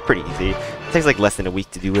CSS. It's pretty easy. It takes like less than a week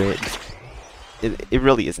to do it. It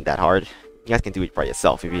really isn't that hard. You guys can do it by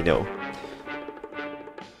yourself if you know.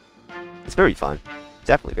 It's very fun.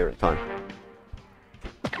 Definitely very fun.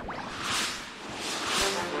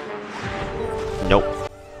 Nope.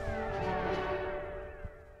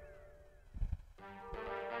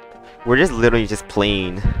 We're just literally just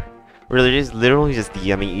playing. We're just literally just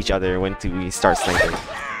DMing each other when we start sniping.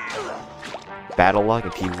 Battle log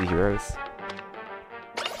and PvZHeroes.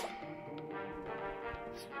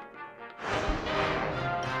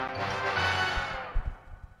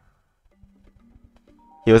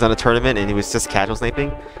 He was on a tournament and he was just casual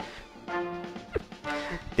sniping.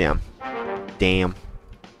 Damn. Damn.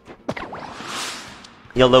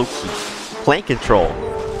 Yo, low key. Plane control.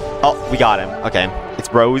 Oh, we got him. Okay.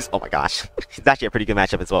 It's Rose. Oh my gosh. It's actually a pretty good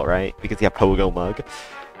matchup as well, right? Because you have Pogo Mug.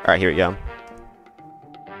 Alright, here we go.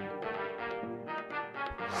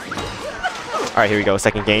 Alright, here we go.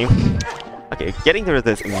 Second game. Okay, getting through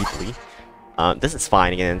this immediately. This is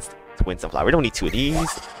fine against Twin Sunflower. We don't need 2 of these.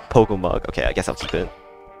 Pogo Mug. Okay, I guess I'll keep it.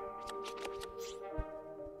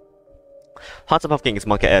 Hot Tub Pumpkin is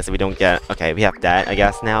Monka S if we don't get... Okay, we have that, I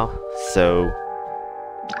guess, now. So...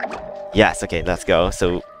 Yes, okay, let's go.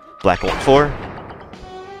 So, Black 1-4.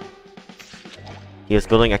 He was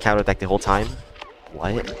building a counter deck the whole time.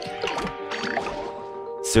 What?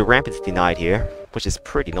 So ramp is denied here, which is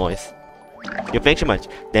pretty nice. Yo, thanks so much.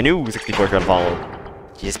 The new 64 is gonna follow.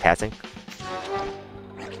 He's just passing.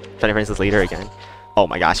 Trying to finish this later again. Oh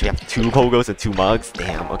my gosh, we have 2 Pogos and 2 Mugs.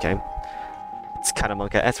 Damn, okay. It's kind of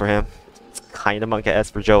Monka S for him. It's kind of Monka S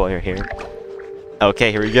for Joe here.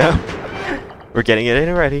 Okay, here we go. We're getting it in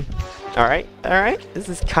already. Alright, alright. This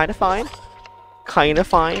is kind of fine. Kind of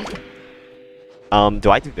fine.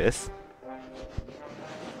 Do I do this?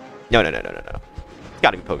 No. It's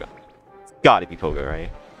gotta be Pogo. It's gotta be Pogo,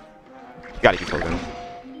 right? It's gotta be Pogo.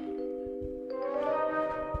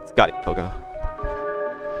 It's gotta be Pogo.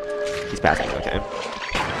 He's passing, okay.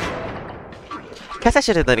 Guess I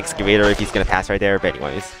should have let Excavator if he's gonna pass right there, but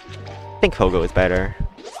anyways. I think Pogo is better.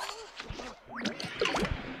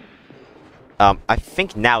 I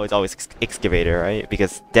think now it's always excavator, right?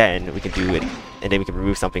 Because then we can do it, and then we can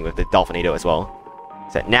remove something with the Dolphinado as well.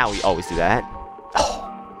 So now we always do that.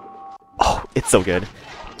 Oh, it's so good.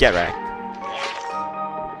 Get wrecked.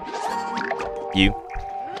 You.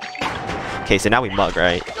 Okay, so now we mug,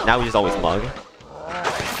 right? Now we just always mug.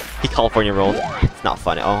 He California rolled. It's not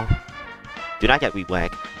fun at all. Do not get weed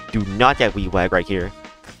whack. Do not get weed whack right here.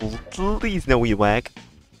 Please no weed whack.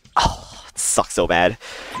 Oh, it sucks so bad.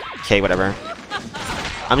 Okay, whatever.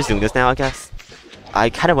 I'm just doing this now, I guess. I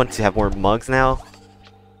kind of want to have more mugs now.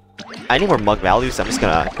 I need more mug value, so I'm just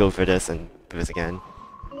gonna go for this and do this again.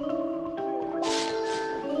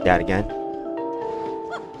 That again.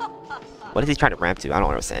 What is he trying to ramp to? I don't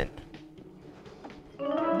understand.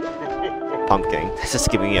 Pumpkin. That's just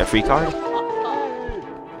giving me a free card.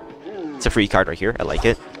 It's a free card right here. I like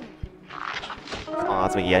it. Aw,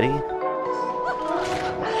 it's my Yeti.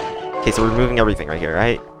 Okay, so we're removing everything right here,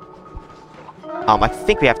 right? I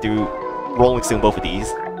think we have to Rolling Stone both of these.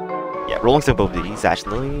 Yeah, Rolling Stone both of these,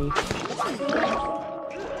 actually.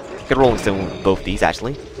 Good Rolling Stone both of these,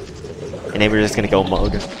 actually. And then we're just gonna go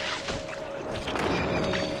mug.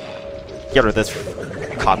 Get rid of this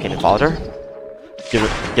Cop Cannon Fodder. Get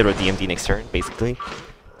rid of DMD next turn, basically.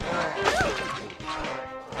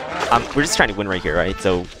 We're just trying to win right here, right?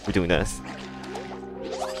 So we're doing this.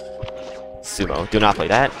 Sumo, do not play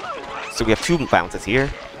that. So we have 2 bounces here,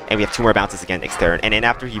 and we have 2 more bounces again next turn. And then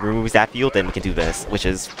after he removes that field, then we can do this, which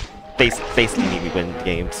is basically mean we win the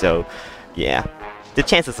game. So yeah, the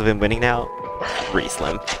chances of him winning now, pretty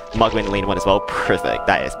slim. Mug win lane 1 as well, perfect.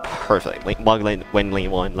 That is perfect. Like Mug win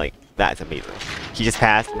lane 1, like that's amazing. He just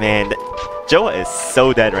passed, man. Joa is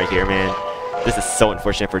so dead right here, man. This is so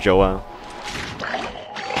unfortunate for Joa.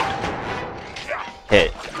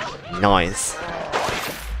 Hit. Nice.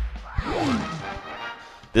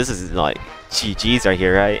 This is like GG's right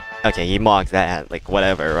here, right? Okay, he mugs that, like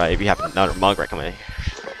whatever, right? We have another mug right coming.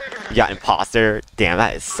 We got Imposter. Damn,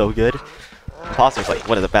 that is so good. Imposter's like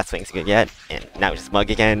one of the best things you can get. And now we just mug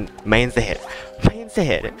again. Main's the hit. Main's the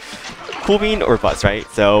hit. Cool bean or bust, right?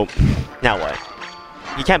 So now what?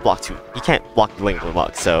 You can't block 2. You can't block the lane with a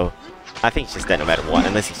mug, so I think he's just dead no matter what,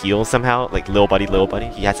 unless he heals somehow. Like little buddy.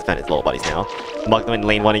 He has to defend his little buddies now. Mug in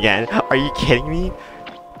lane 1 again. Are you kidding me?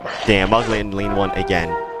 Damn, Mug in lane 1 again.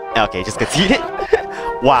 Okay, just conceded.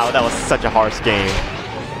 Wow, that was such a harsh game.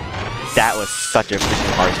 That was such a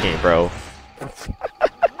freaking harsh game, bro.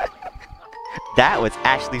 That was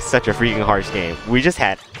actually such a freaking harsh game. We just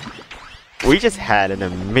had an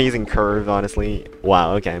amazing curve, honestly.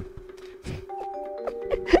 Wow, okay.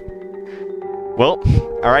 Well,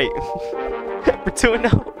 alright. We're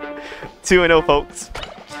 2-0. 2-0, folks.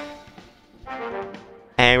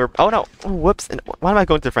 And we're... Oh, no. Oh, whoops. And why am I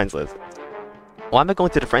going to the friends list? Why am I going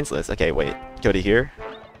to the friends list? Okay, wait. Go to here.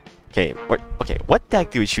 Okay, what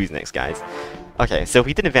deck do we choose next, guys? Okay, so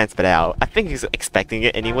he didn't advance it out. I think he's expecting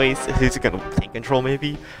it anyways. He's gonna tank control,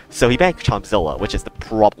 maybe. So he banned Chompzilla, which is the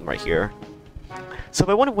problem right here. So if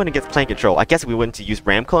I want to win against Plant Control, I guess we wouldn't to use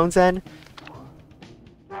Ram Clones then.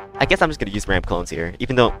 I guess I'm just gonna use Ram Clones here,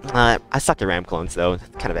 even though I suck at Ram Clones though. It's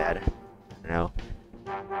kind of bad. I don't know.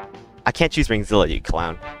 I can't choose Ringzilla, you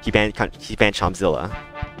clown. He banned Chompzilla.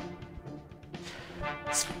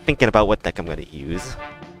 Just thinking about what deck I'm gonna use.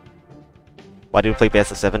 Why did we play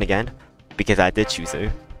Best of 7 again? Because I did choose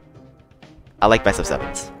it. I like Best of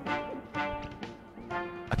 7s.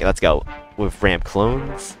 Okay, let's go with Ram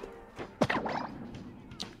Clones.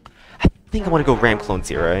 I think I want to go Ram Clones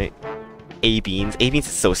here, right? A-Beans. A-Beans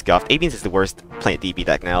is so scuffed. A-Beans is the worst Plant DB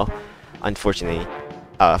deck now, unfortunately,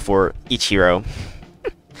 for each hero.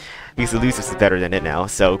 Because the Lucius is better than it now.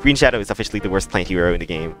 So Green Shadow is officially the worst Plant hero in the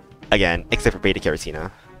game. Again, except for Beta Carotena.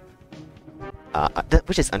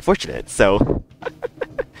 Which is unfortunate, so...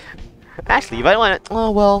 Actually, if I want to...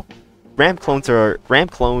 Oh, well... Ram Clones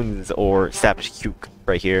or Savage Kook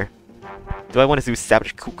right here. Do I want to do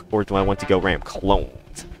Savage Kook or do I want to go Ram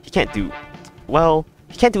Clones? He can't do... Well...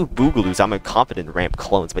 He can't do Boogaloo, so I'm confident in Ram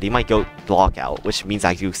Clones, but he might go Lockout, which means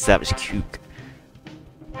I do Savage Kook.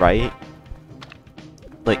 Right?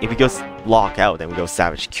 Like, if he goes Lockout, then we go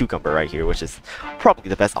Savage Cucumber right here, which is probably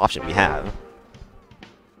the best option we have.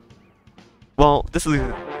 Well, this is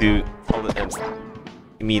to tell the M's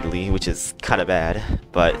immediately, which is kind of bad,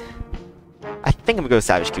 but I think I'm gonna go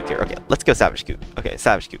Savage Kook here. Okay, let's go Savage Kook. Okay,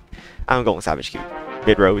 Savage Kook. I'm going Savage Kook.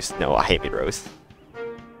 Mid-Rose? No, I hate Mid-Rose.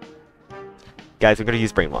 Guys, we're gonna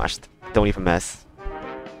use Brainwashed. Don't even mess.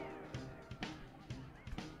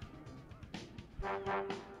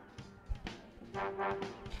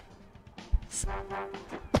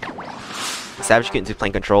 Savage Kook into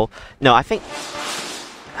Plant Control. No, I think...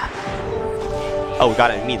 Oh, we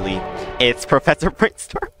got it immediately. It's Professor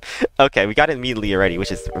Brainstorm. Okay, we got it immediately already,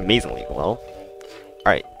 which is amazingly well.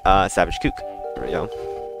 Alright, Savage Kook. There we go.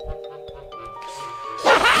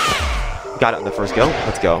 Got it on the first go.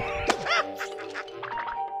 Let's go.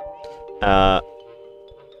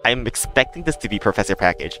 I'm expecting this to be Professor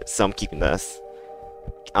Package, so I'm keeping this.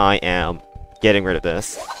 I am getting rid of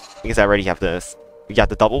this, because I already have this. We got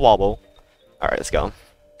the double wobble. Alright, let's go.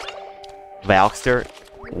 Valkster.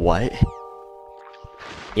 What?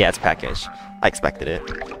 Yeah, it's Package. I expected it.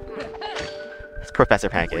 It's Professor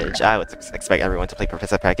Package. I would expect everyone to play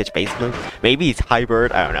Professor Package, basically. Maybe he's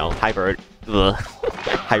Hybrid. I don't know. Hybrid. Ugh.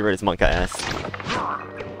 Hybrid is Monka-esque.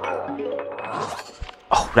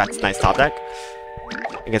 Oh, that's nice top deck.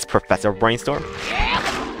 Against Professor Brainstorm.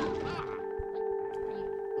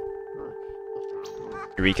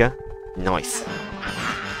 Eureka. Nice.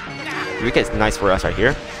 Eureka is nice for us right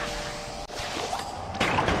here.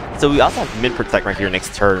 So we also have mid-protect right here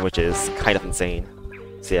next turn, which is kind of insane.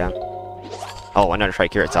 So yeah. Oh, another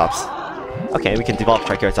Triceratops. Okay, we can develop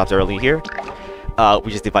Triceratops early here.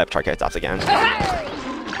 We just develop Triceratops again.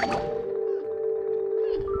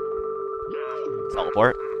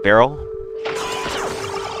 Teleport. Barrel.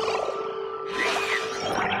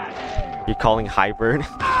 You're calling Hybrid?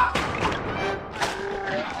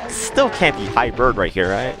 Still can't be Hybrid right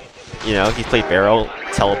here, right? You know, he's played Barrel,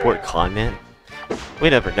 Teleport, Conman. We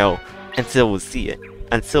never know until we see it.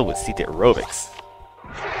 Until we see the aerobics.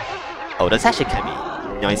 Oh, this actually can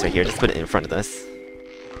be nice right here. Just put it in front of this.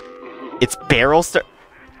 It's Barrel Sir.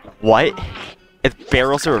 What? It's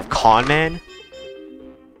Barrel Sir of Conman?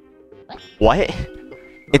 What?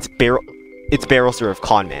 It's Barrel Sir of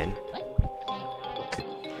Conman.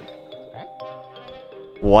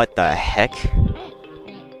 What the heck?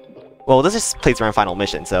 Well, this just plays around final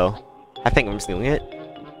mission, so I think I'm just doing it.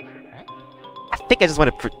 I think I just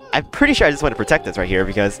want to. I'm pretty sure I just want to protect this right here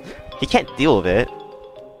because he can't deal with it.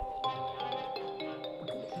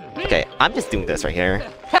 Okay, I'm just doing this right here.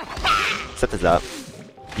 Set this up.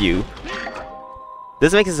 View.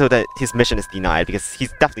 This makes it so that his mission is denied because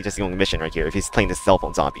he's definitely just doing a mission right here if he's playing this cell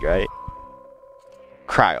phone zombie, right?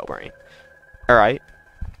 Cryo Brain. Alright.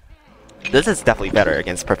 This is definitely better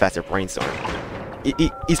against Professor Brainstorm.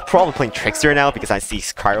 He's probably playing Trickster now because I see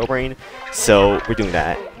Cryo Brain, so we're doing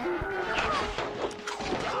that.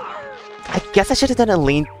 I guess I should have done a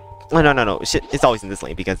lane. Oh, no. It's always in this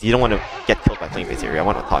lane because you don't want to get killed by PvZH. I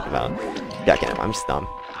want to talk about. Yeah, again, I'm just dumb.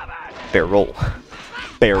 Bear roll.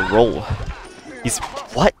 He's.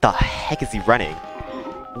 What the heck is he running?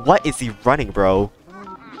 What is he running, bro?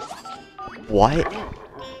 What?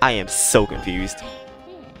 I am so confused.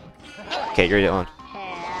 Okay, you're on.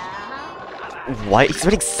 What? He's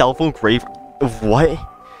running cell phone grave. What?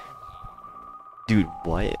 Dude,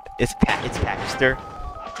 what? It's Packagester.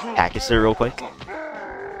 Packagester real quick.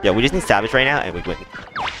 Yeah, we just need Savage right now and we win.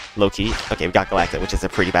 Low key. Okay, we got Galactic, which is a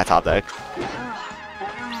pretty bad top deck.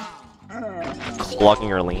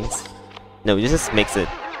 Clogging our lanes. No, it just makes it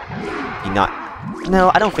be not. No,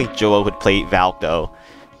 I don't think Joe would play Valk though.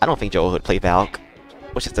 I don't think Joe would play Valk,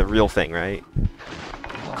 which is the real thing, right?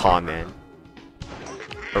 Common.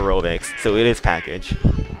 Aerobics. So it is Package.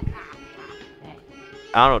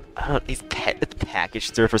 I don't know. He's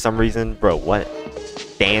Packaged for some reason. Bro, what?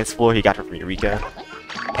 Dance floor he got from Eureka.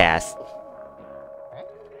 Pass.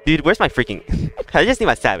 Dude, where's my freaking... I just need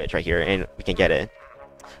my Savage right here and we can get it.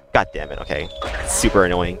 God damn it, okay. Super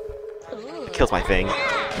annoying. It kills my thing.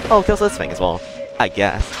 Oh, it kills this thing as well. I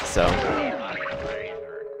guess, so...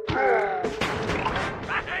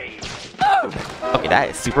 Okay, that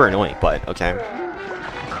is super annoying, but okay.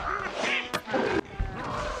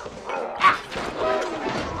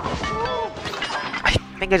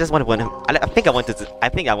 I think I just want to win him. I think I want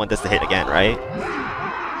this to hit again, right?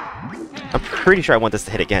 I'm pretty sure I want this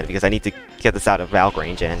to hit again because I need to get this out of Valk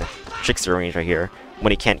range and Trickster range right here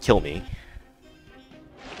when he can't kill me.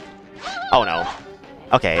 Oh no.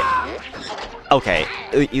 Okay. Okay.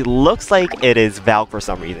 It looks like it is Valk for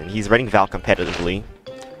some reason. He's running Valk competitively.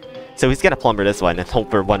 So he's gonna plumber this one and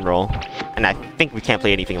hope for one roll. And I think we can't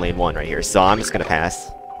play anything lane 1 right here, so I'm just gonna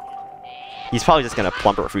pass. He's probably just gonna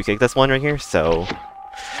plumber or free kick this one right here, so...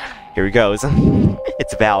 Here he goes.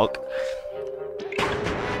 It's Valk.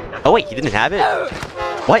 Oh wait, he didn't have it?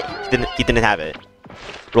 What? He didn't have it.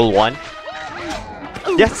 Roll 1.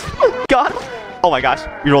 Yes! Got him! Oh my gosh,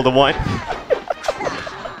 we rolled a 1.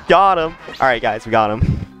 Got him! Alright guys, we got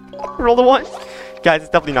him. Roll the 1. Guys,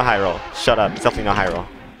 it's definitely not high roll. Shut up, it's definitely not high roll.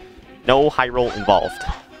 No high roll involved.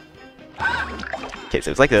 Okay,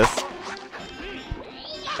 so it's like this.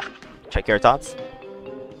 Triceratops.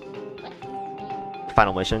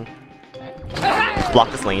 Final mission.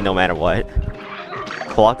 Block this lane no matter what.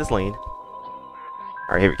 Block this lane.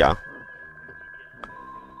 Alright, here we go.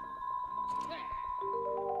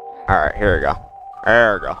 Alright, here we go.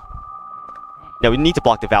 There we go. Now we need to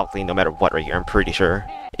block the Valkyrie no matter what right here, I'm pretty sure.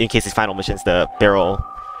 In case his final mission is the Barrel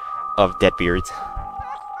of Deadbeards.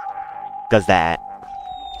 Does that.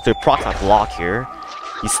 So he procs my block here.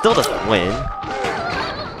 He still doesn't win.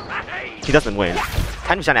 He doesn't win.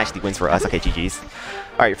 Time Machine actually wins for us. Okay, GG's.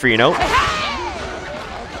 Alright, free note.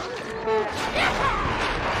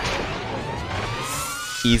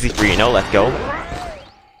 Easy free note, let's go.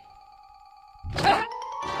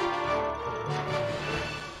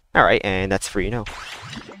 Alright, and that's free note.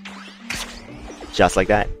 Just like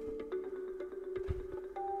that.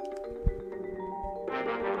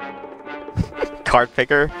 Card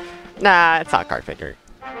picker? Nah, it's not card picker.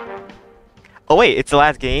 Oh wait, it's the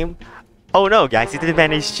last game? Oh no, guys, he didn't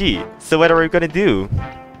ban HG. So what are we gonna do?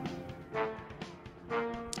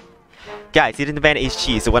 Guys, he didn't ban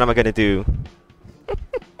HG, so what am I gonna do?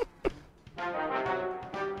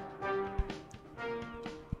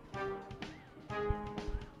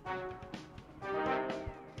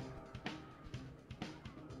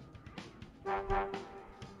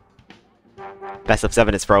 Best of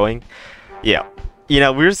 7 is throwing. Yeah. You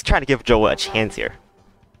know, we're just trying to give Joa a chance here.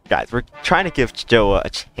 Guys, we're trying to give Joa a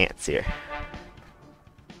chance here.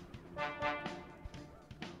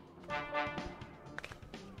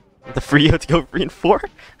 The Frio to go 3 and 4?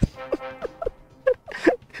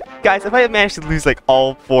 Guys, if I manage to lose like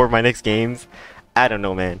all 4 of my next games, I don't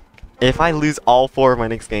know, man. If I lose all 4 of my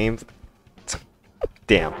next games,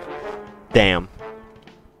 damn. Damn.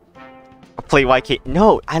 Play YK.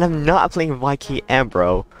 No, I'm not playing YKM,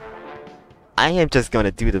 bro. I am just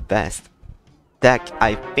gonna do the best that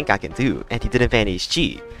I think I can do, and he didn't ban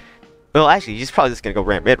HG. Well, actually, he's probably just gonna go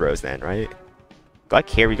ramp mid rose then, right? Do I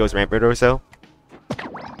care if he goes ramp mid rose though?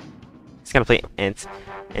 He's gonna play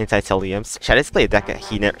anti-Teliums. Should I just play a deck that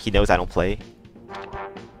he knows I don't play?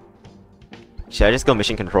 Should I just go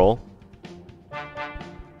mission control?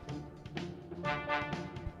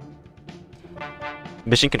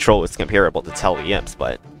 Mission control is comparable to Teliums,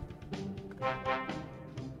 but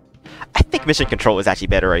I think mission control is actually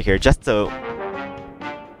better right here, just so.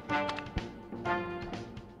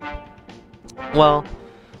 Well,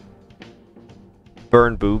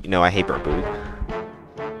 Burn Boog. No, I hate Burn Boog.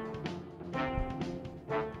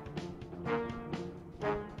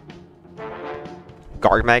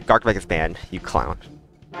 Gargmeg? Gargmeg is banned, you clown.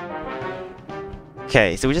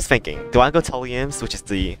 Okay, so we're just thinking, do I go Teliums, which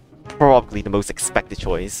is probably the most expected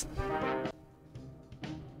choice?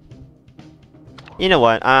 You know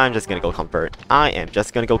what? I'm just gonna go Comfort. I am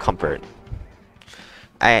just gonna go Comfort.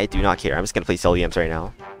 I do not care. I'm just gonna play Teliums right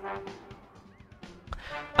now.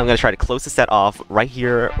 I'm gonna try to close the set off right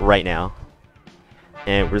here, right now.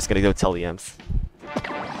 And we're just gonna go Teliums.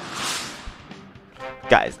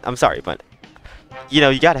 Guys, I'm sorry, but you know,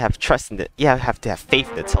 you gotta have trust in it. You have to have faith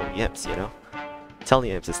in the Teliums, you know?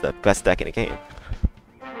 Teliums is the best deck in the game.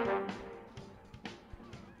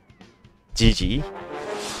 GG.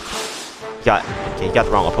 Okay, you got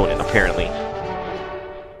the wrong opponent, apparently.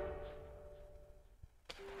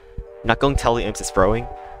 Not going Teliums is throwing.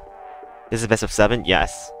 This is best of 7?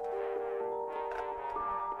 Yes.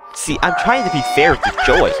 See, I'm trying to be fair to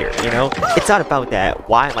Joa here, you know? It's not about that,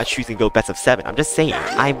 why am I choosing to go best of 7? I'm just saying,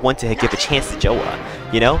 I want to give a chance to Joa,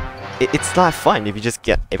 you know? It's not fun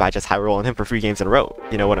if I just high roll on him for 3 games in a row,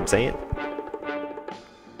 you know what I'm saying?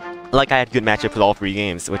 Like, I had good matchup with all 3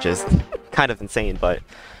 games, which is kind of insane, but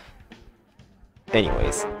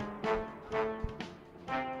anyways.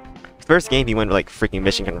 First game he went like freaking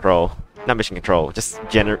mission control. Not mission control, just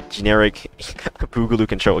generic Boogaloo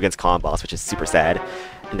control against Combos, which is super sad.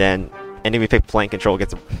 And then we pick Plank control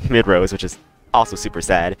against mid rows, which is also super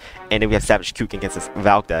sad. And then we have Savage Kook against this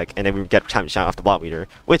Valk deck, and then we get Time to Shine off the bot meter,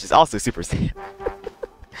 which is also super sad.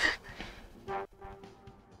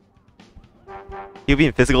 You'll be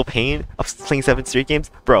in physical pain of playing 7 straight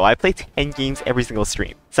games? Bro, I play 10 games every single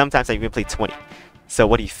stream. Sometimes I even play 20. So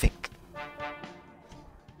what do you think?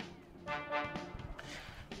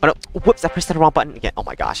 Oh no, whoops, I pressed the wrong button again. Oh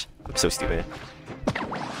my gosh, I'm so stupid.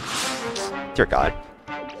 Dear God.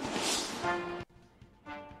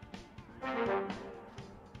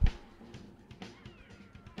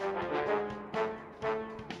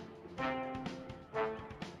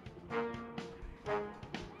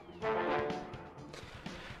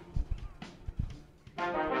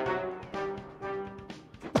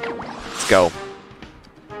 Let's go.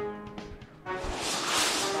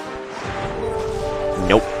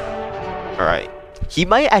 Nope. Alright. He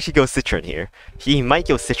might actually go Citron here. He might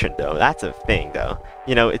go Citron though. That's a thing though.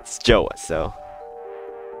 You know, it's Joa, so.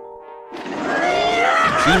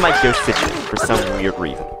 He might go Citrus for some weird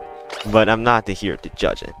reason, but I'm not here to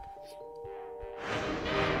judge it.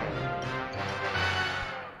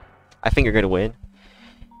 I think you're gonna win.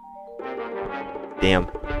 Damn.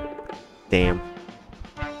 Damn.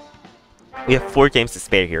 We have 4 games to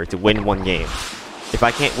spare here to win 1 game. If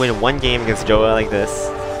I can't win 1 game against Joa like this,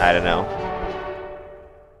 I don't know.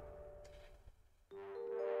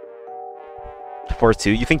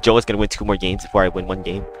 4-2. You think Joa's gonna win 2 more games before I win 1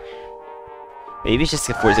 game? Maybe it's just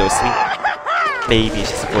a 4-0 sweep. Maybe it's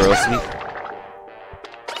just a 4-0 sweep.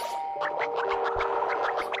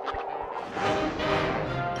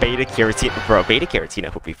 Beta Caratina. Bro, Beta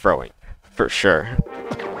Caratina would be throwing. For sure.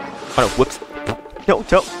 Oh no, whoops. No,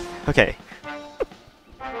 no. Okay.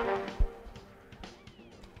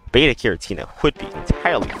 Beta Caratina would be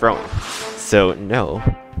entirely throwing. So, no.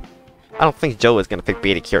 I don't think Joe is going to pick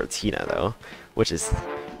Beta Caratina, though. Which is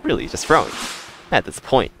really just throwing. At this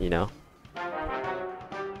point, you know.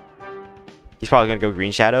 He's probably going to go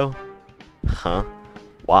Green Shadow? Huh?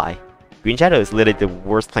 Why? Green Shadow is literally the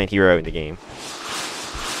worst plant hero in the game.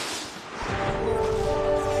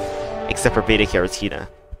 Except for Beta Caratina.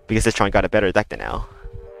 Because Citron got a better deck than now.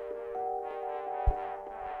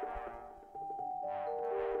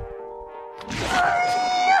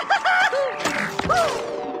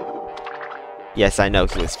 Yes, I know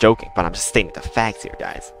he was joking, but I'm just stating the facts here,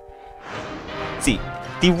 guys. See,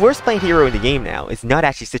 the worst playing hero in the game now is not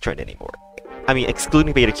actually Citron anymore. I mean,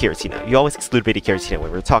 excluding Beta Caratina. You always exclude Beta Caratina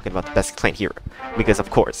when we're talking about the best playing hero. Because, of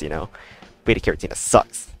course, you know, Beta Caratina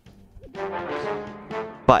sucks.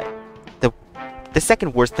 But, the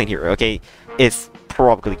second worst playing hero, okay, is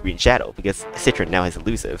probably Green Shadow, because Citron now has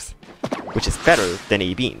elusives, which is better than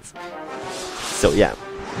A-Beans. So, yeah.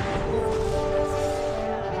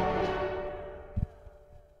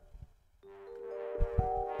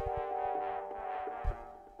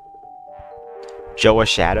 Joa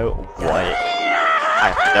Shadow? What?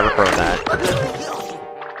 I've never heard that.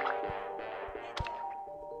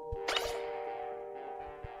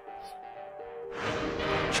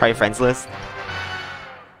 Try friends list?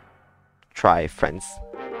 Try friends.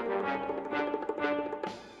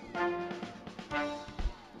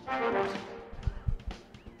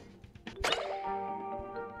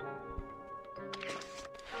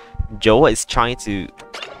 Joa is trying to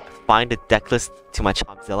find a deck list to my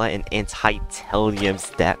Chomzilla and Anti-Tellium's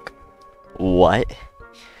deck. What?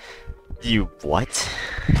 You what?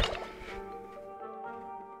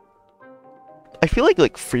 I feel like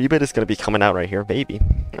Freebit is gonna be coming out right here, maybe.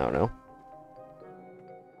 I don't know.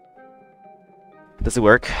 Does it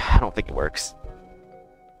work? I don't think it works.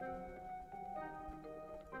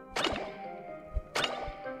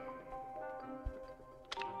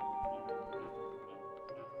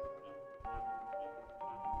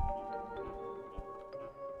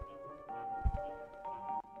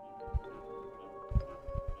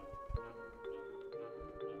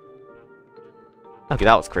 Okay,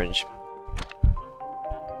 that was cringe.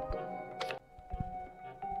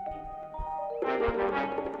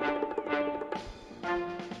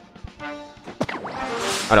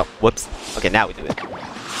 Oh no, whoops. Okay, now we do it.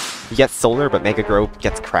 You get Solar, but Mega Grow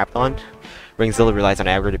gets crapped on. Ringzilla relies on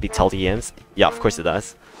aggro to beat TLDMs. Yeah, of course it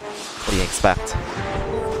does. What do you expect?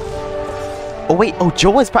 Oh wait, oh,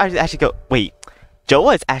 Joa is probably actually go. Wait,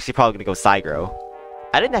 Joa is actually probably gonna go Psygro.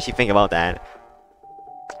 I didn't actually think about that.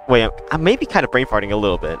 Wait, I'm maybe kind of brain farting a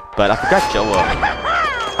little bit, but I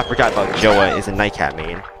forgot about Joa is a Nightcap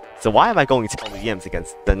main. So why am I going to TLDMs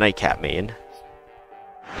against the Nightcap main?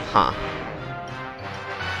 Huh.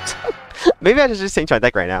 Maybe I should just change my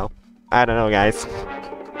deck right now. I don't know, guys.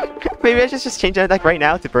 Maybe I should just change my deck right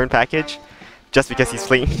now to burn package. Just because he's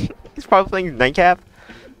playing. He's probably playing Nightcap.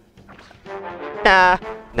 Nah.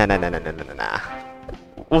 Nah.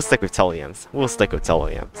 We'll stick with TLDMs.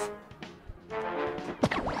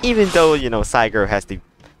 Even though, you know, Psygro has the...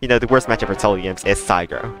 You know, the worst matchup for TLDMs is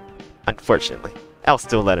Psygro. Unfortunately. I'll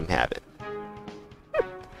still let him have it.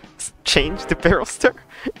 Change the Barrel Stir?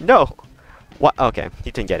 No! What? Okay,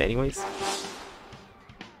 he didn't get it anyways.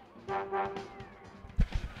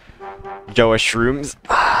 Joa Shrooms.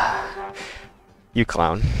 You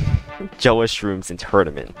clown. Joa Shrooms in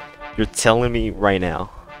tournament. You're telling me right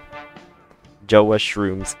now. Joa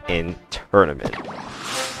Shrooms in tournament.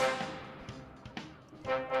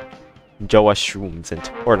 Joa Shrooms in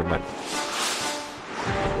tournament.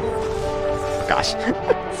 Gosh.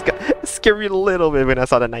 It scared me a little bit when I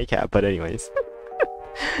saw the Nightcap, but anyways.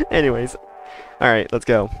 Anyways. Alright, let's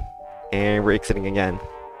go. And we're exiting again.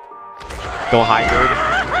 Go Hybrid.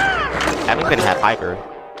 I haven't even had Hybrid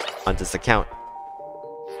on this account.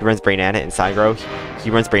 He runs Brainana and Psygro. He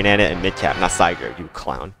runs Brainana and Midcap, not Psygro, you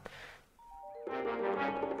clown.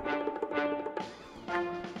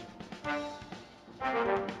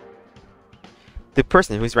 The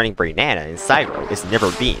person who's running Banana in Cyro is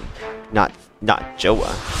Never Been, not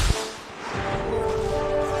Joa.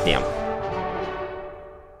 Damn.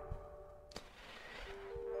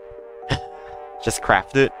 Just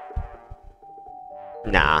craft it?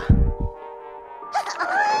 Nah.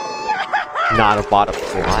 Not a bottom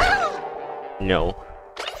plot. No.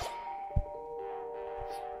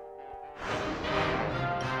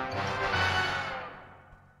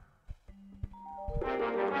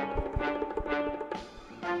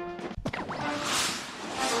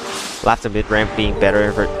 Last of mid-ramp being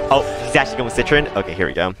better for... Oh, he's actually going Citron? Okay, here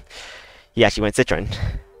we go. He actually went Citron.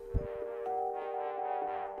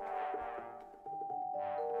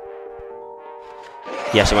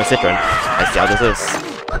 He actually went Citron. I see how this is.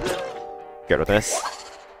 Good with this.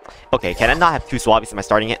 Okay, can I not have 2 Swabbies? Am I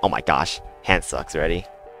starting it? Oh my gosh. Hand sucks already.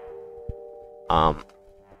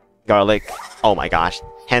 Garlic. Oh my gosh.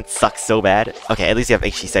 Hand sucks so bad. Okay, at least you have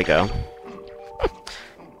HC Sego.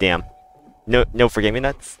 Damn. No forgive me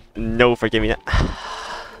nuts. No forgive me nuts.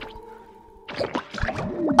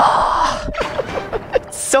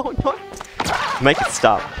 It's so annoying. Make it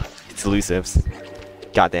stop. It's elusives.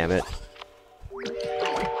 God damn it.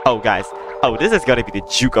 Oh guys. Oh, this is gonna be the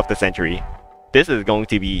juke of the century. This is going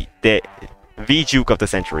to be the juke of the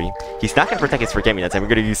century. He's not gonna protect his forgive me nuts, and we're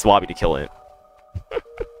gonna use Swabby to kill it.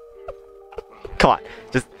 Come on.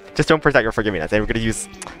 Just don't protect your forgive me nuts, and we're gonna use...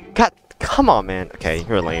 God, come on, man. Okay,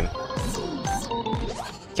 you're lame.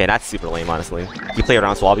 Okay, that's super lame, honestly. You play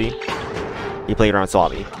around Swabby. You play around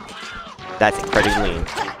Swabby. That's incredibly lame.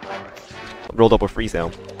 Rolled up with freeze though.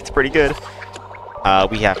 It's pretty good.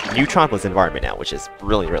 We have Neutronless environment now, which is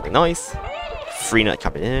really, really nice. Free nut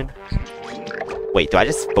coming in. Wait, do I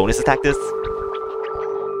just bonus attack this?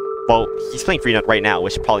 Well, he's playing free nut right now,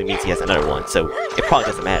 which probably means he has another one, so it probably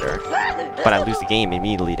doesn't matter. But I lose the game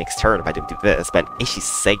immediately next turn if I don't do this. But she's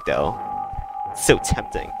sick though. So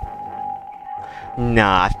tempting.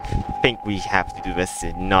 Nah, I think we have to do this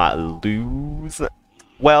to not lose.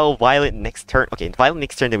 Well, Violet next turn. Okay, Violet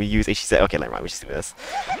next turn, then we use HC. Okay, never mind. We just do this.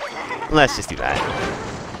 Let's just do that.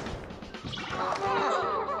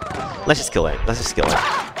 Let's just kill it. Let's just kill it.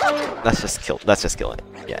 Let's just kill it.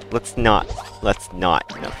 Yeah, let's not,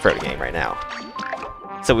 you know, throw the game right now.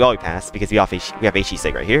 So we always pass because we have HC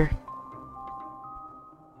Sig right here.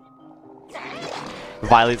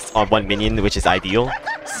 Violet's on 1 minion, which is ideal.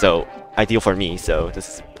 So ideal for me. So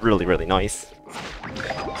this is really, really nice.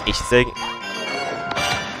 HC Sig.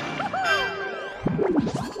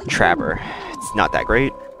 Trapper. It's not that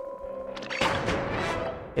great.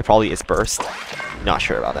 It probably is burst. Not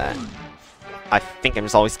sure about that. I think I'm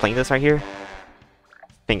just always playing this right here.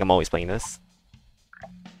 I think I'm always playing this.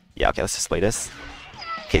 Yeah, okay, let's just play this.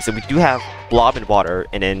 Okay, so we do have Blob and Water,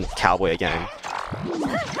 and then Cowboy again.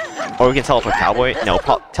 Or we can teleport Cowboy. No,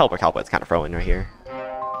 teleport Cowboy is kind of throwing right here.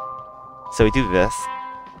 So we do this.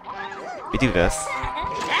 We do this.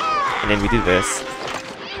 And then we do this.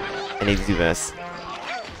 And then we do this.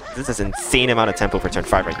 This is an insane amount of tempo for turn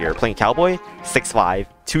 5 right here. Playing Cowboy, 6-5,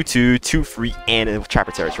 2-2, 2-3, and in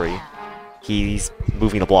Trapper territory. He's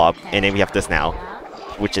moving the Blob, and then we have this now,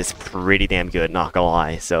 which is pretty damn good, not gonna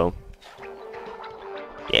lie. So,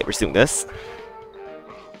 yeah, we're just doing this.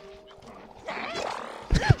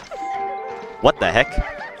 What the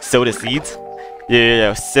heck? Soda Seeds?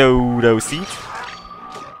 Yeah, Soda Seeds.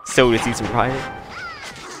 Soda Seeds from Pride.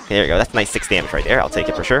 Okay, there we go. That's a nice 6 damage right there. I'll take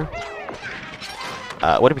it for sure.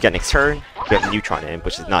 What do we got next turn? We have Neutron in,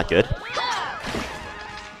 which is not good.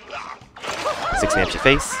 6 damage to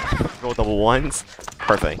face. Roll double 1s.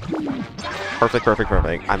 Perfect. Perfect, perfect,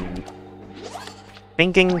 perfect. I'm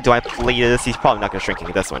thinking, do I play this? He's probably not going to shrink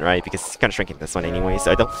into this one, right? Because he's going to shrink into this one anyway,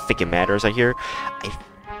 so I don't think it matters right here. I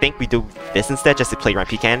think we do this instead, just to play around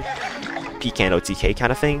Pecan. Pecan OTK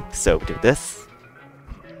kind of thing. So we do this.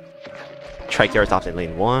 Triceratops in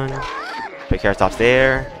lane 1. Triceratops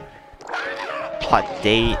there. Hot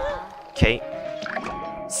date. Okay.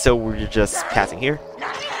 So we're just passing here.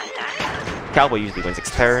 Cowboy usually wins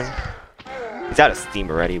next turn. He's out of steam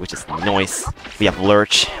already, which is nice. We have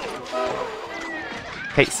Lurch.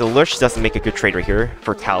 Okay, so Lurch doesn't make a good trade right here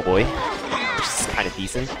for Cowboy, which is kind of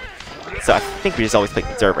decent. So I think we just always play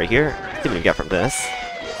Reserve right here. What did we get from this?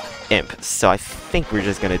 Imp. So I think we're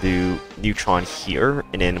just gonna do Neutron here,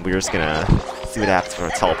 and then we're just gonna see what happens for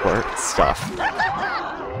a teleport stuff.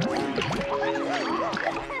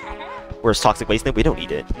 Where's Toxic Wasteland? We don't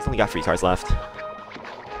need it. He's only got 3 cards left.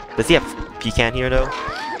 Does he have Pecan here, though?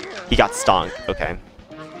 He got Stonk. Okay.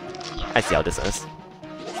 I see how this is.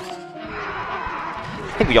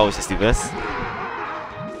 I think we always just do this.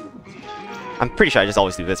 I'm pretty sure I just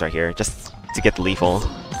always do this right here, just to get the lethal.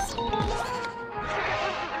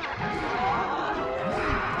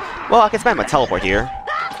 Well, I can spam my teleport here.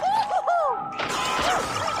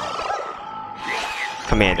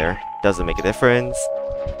 Commander. Doesn't make a difference.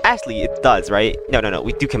 Actually, it does, right? No.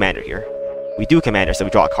 We do Commander here. We do Commander, so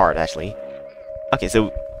we draw a card, actually. Okay,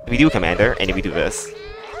 so we do Commander, and then we do this.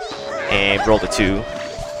 And roll the 2.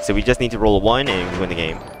 So we just need to roll a 1, and we win the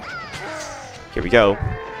game. Here we go.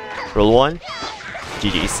 Roll 1.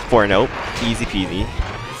 GG's. 4-0. Easy peasy.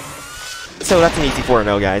 So that's an easy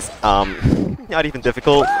 4-0, guys. Not even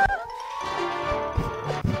difficult.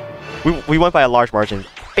 We won by a large margin.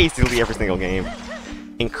 Basically every single game.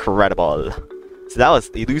 Incredible. So that was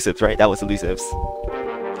elusives, right? That was elusives.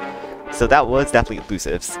 So that was definitely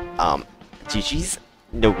elusives. GG's.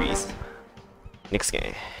 No breeze. Next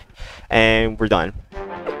game. And we're done.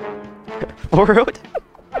 4-0'd.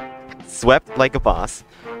 Swept like a boss.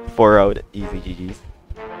 4-0'd. Easy GG's.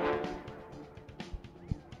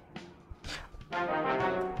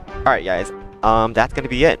 Alright guys, that's gonna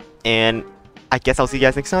be it, and I guess I'll see you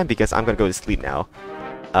guys next time because I'm gonna go to sleep now.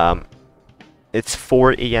 It's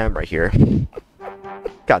 4 AM right here.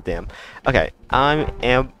 Goddamn. Okay, I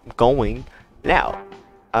am going now.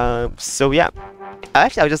 So yeah.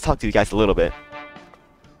 Actually, I'll just talk to you guys a little bit.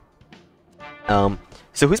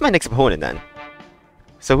 So who's my next opponent then?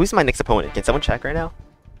 So who's my next opponent? Can someone check right now?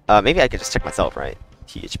 Maybe I could just check myself, right?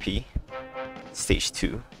 THP. Stage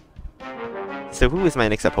 2. So who is my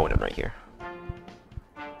next opponent right here?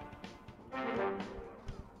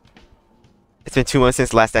 It's been 2 months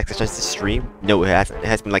since last XHS stream. No, it hasn't. It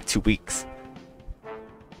has been like 2 weeks.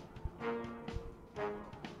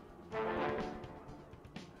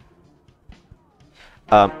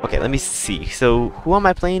 Okay, let me see. So who am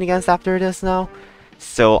I playing against after this now?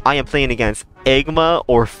 So I am playing against Eggma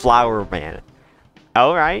or Flower Man.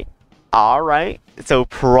 Alright. Alright. So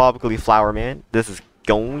probably Flower Man. This is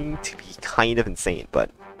going to be kind of insane, but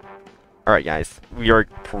alright guys, we are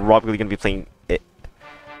probably going to be playing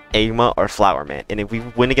Eggma or Flower Man, and if we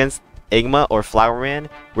win against Eggma or Flower Man,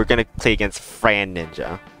 we're going to play against Fran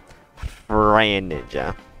Ninja.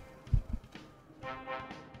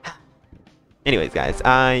 Anyways guys,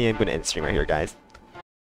 I am going to end the stream right here guys.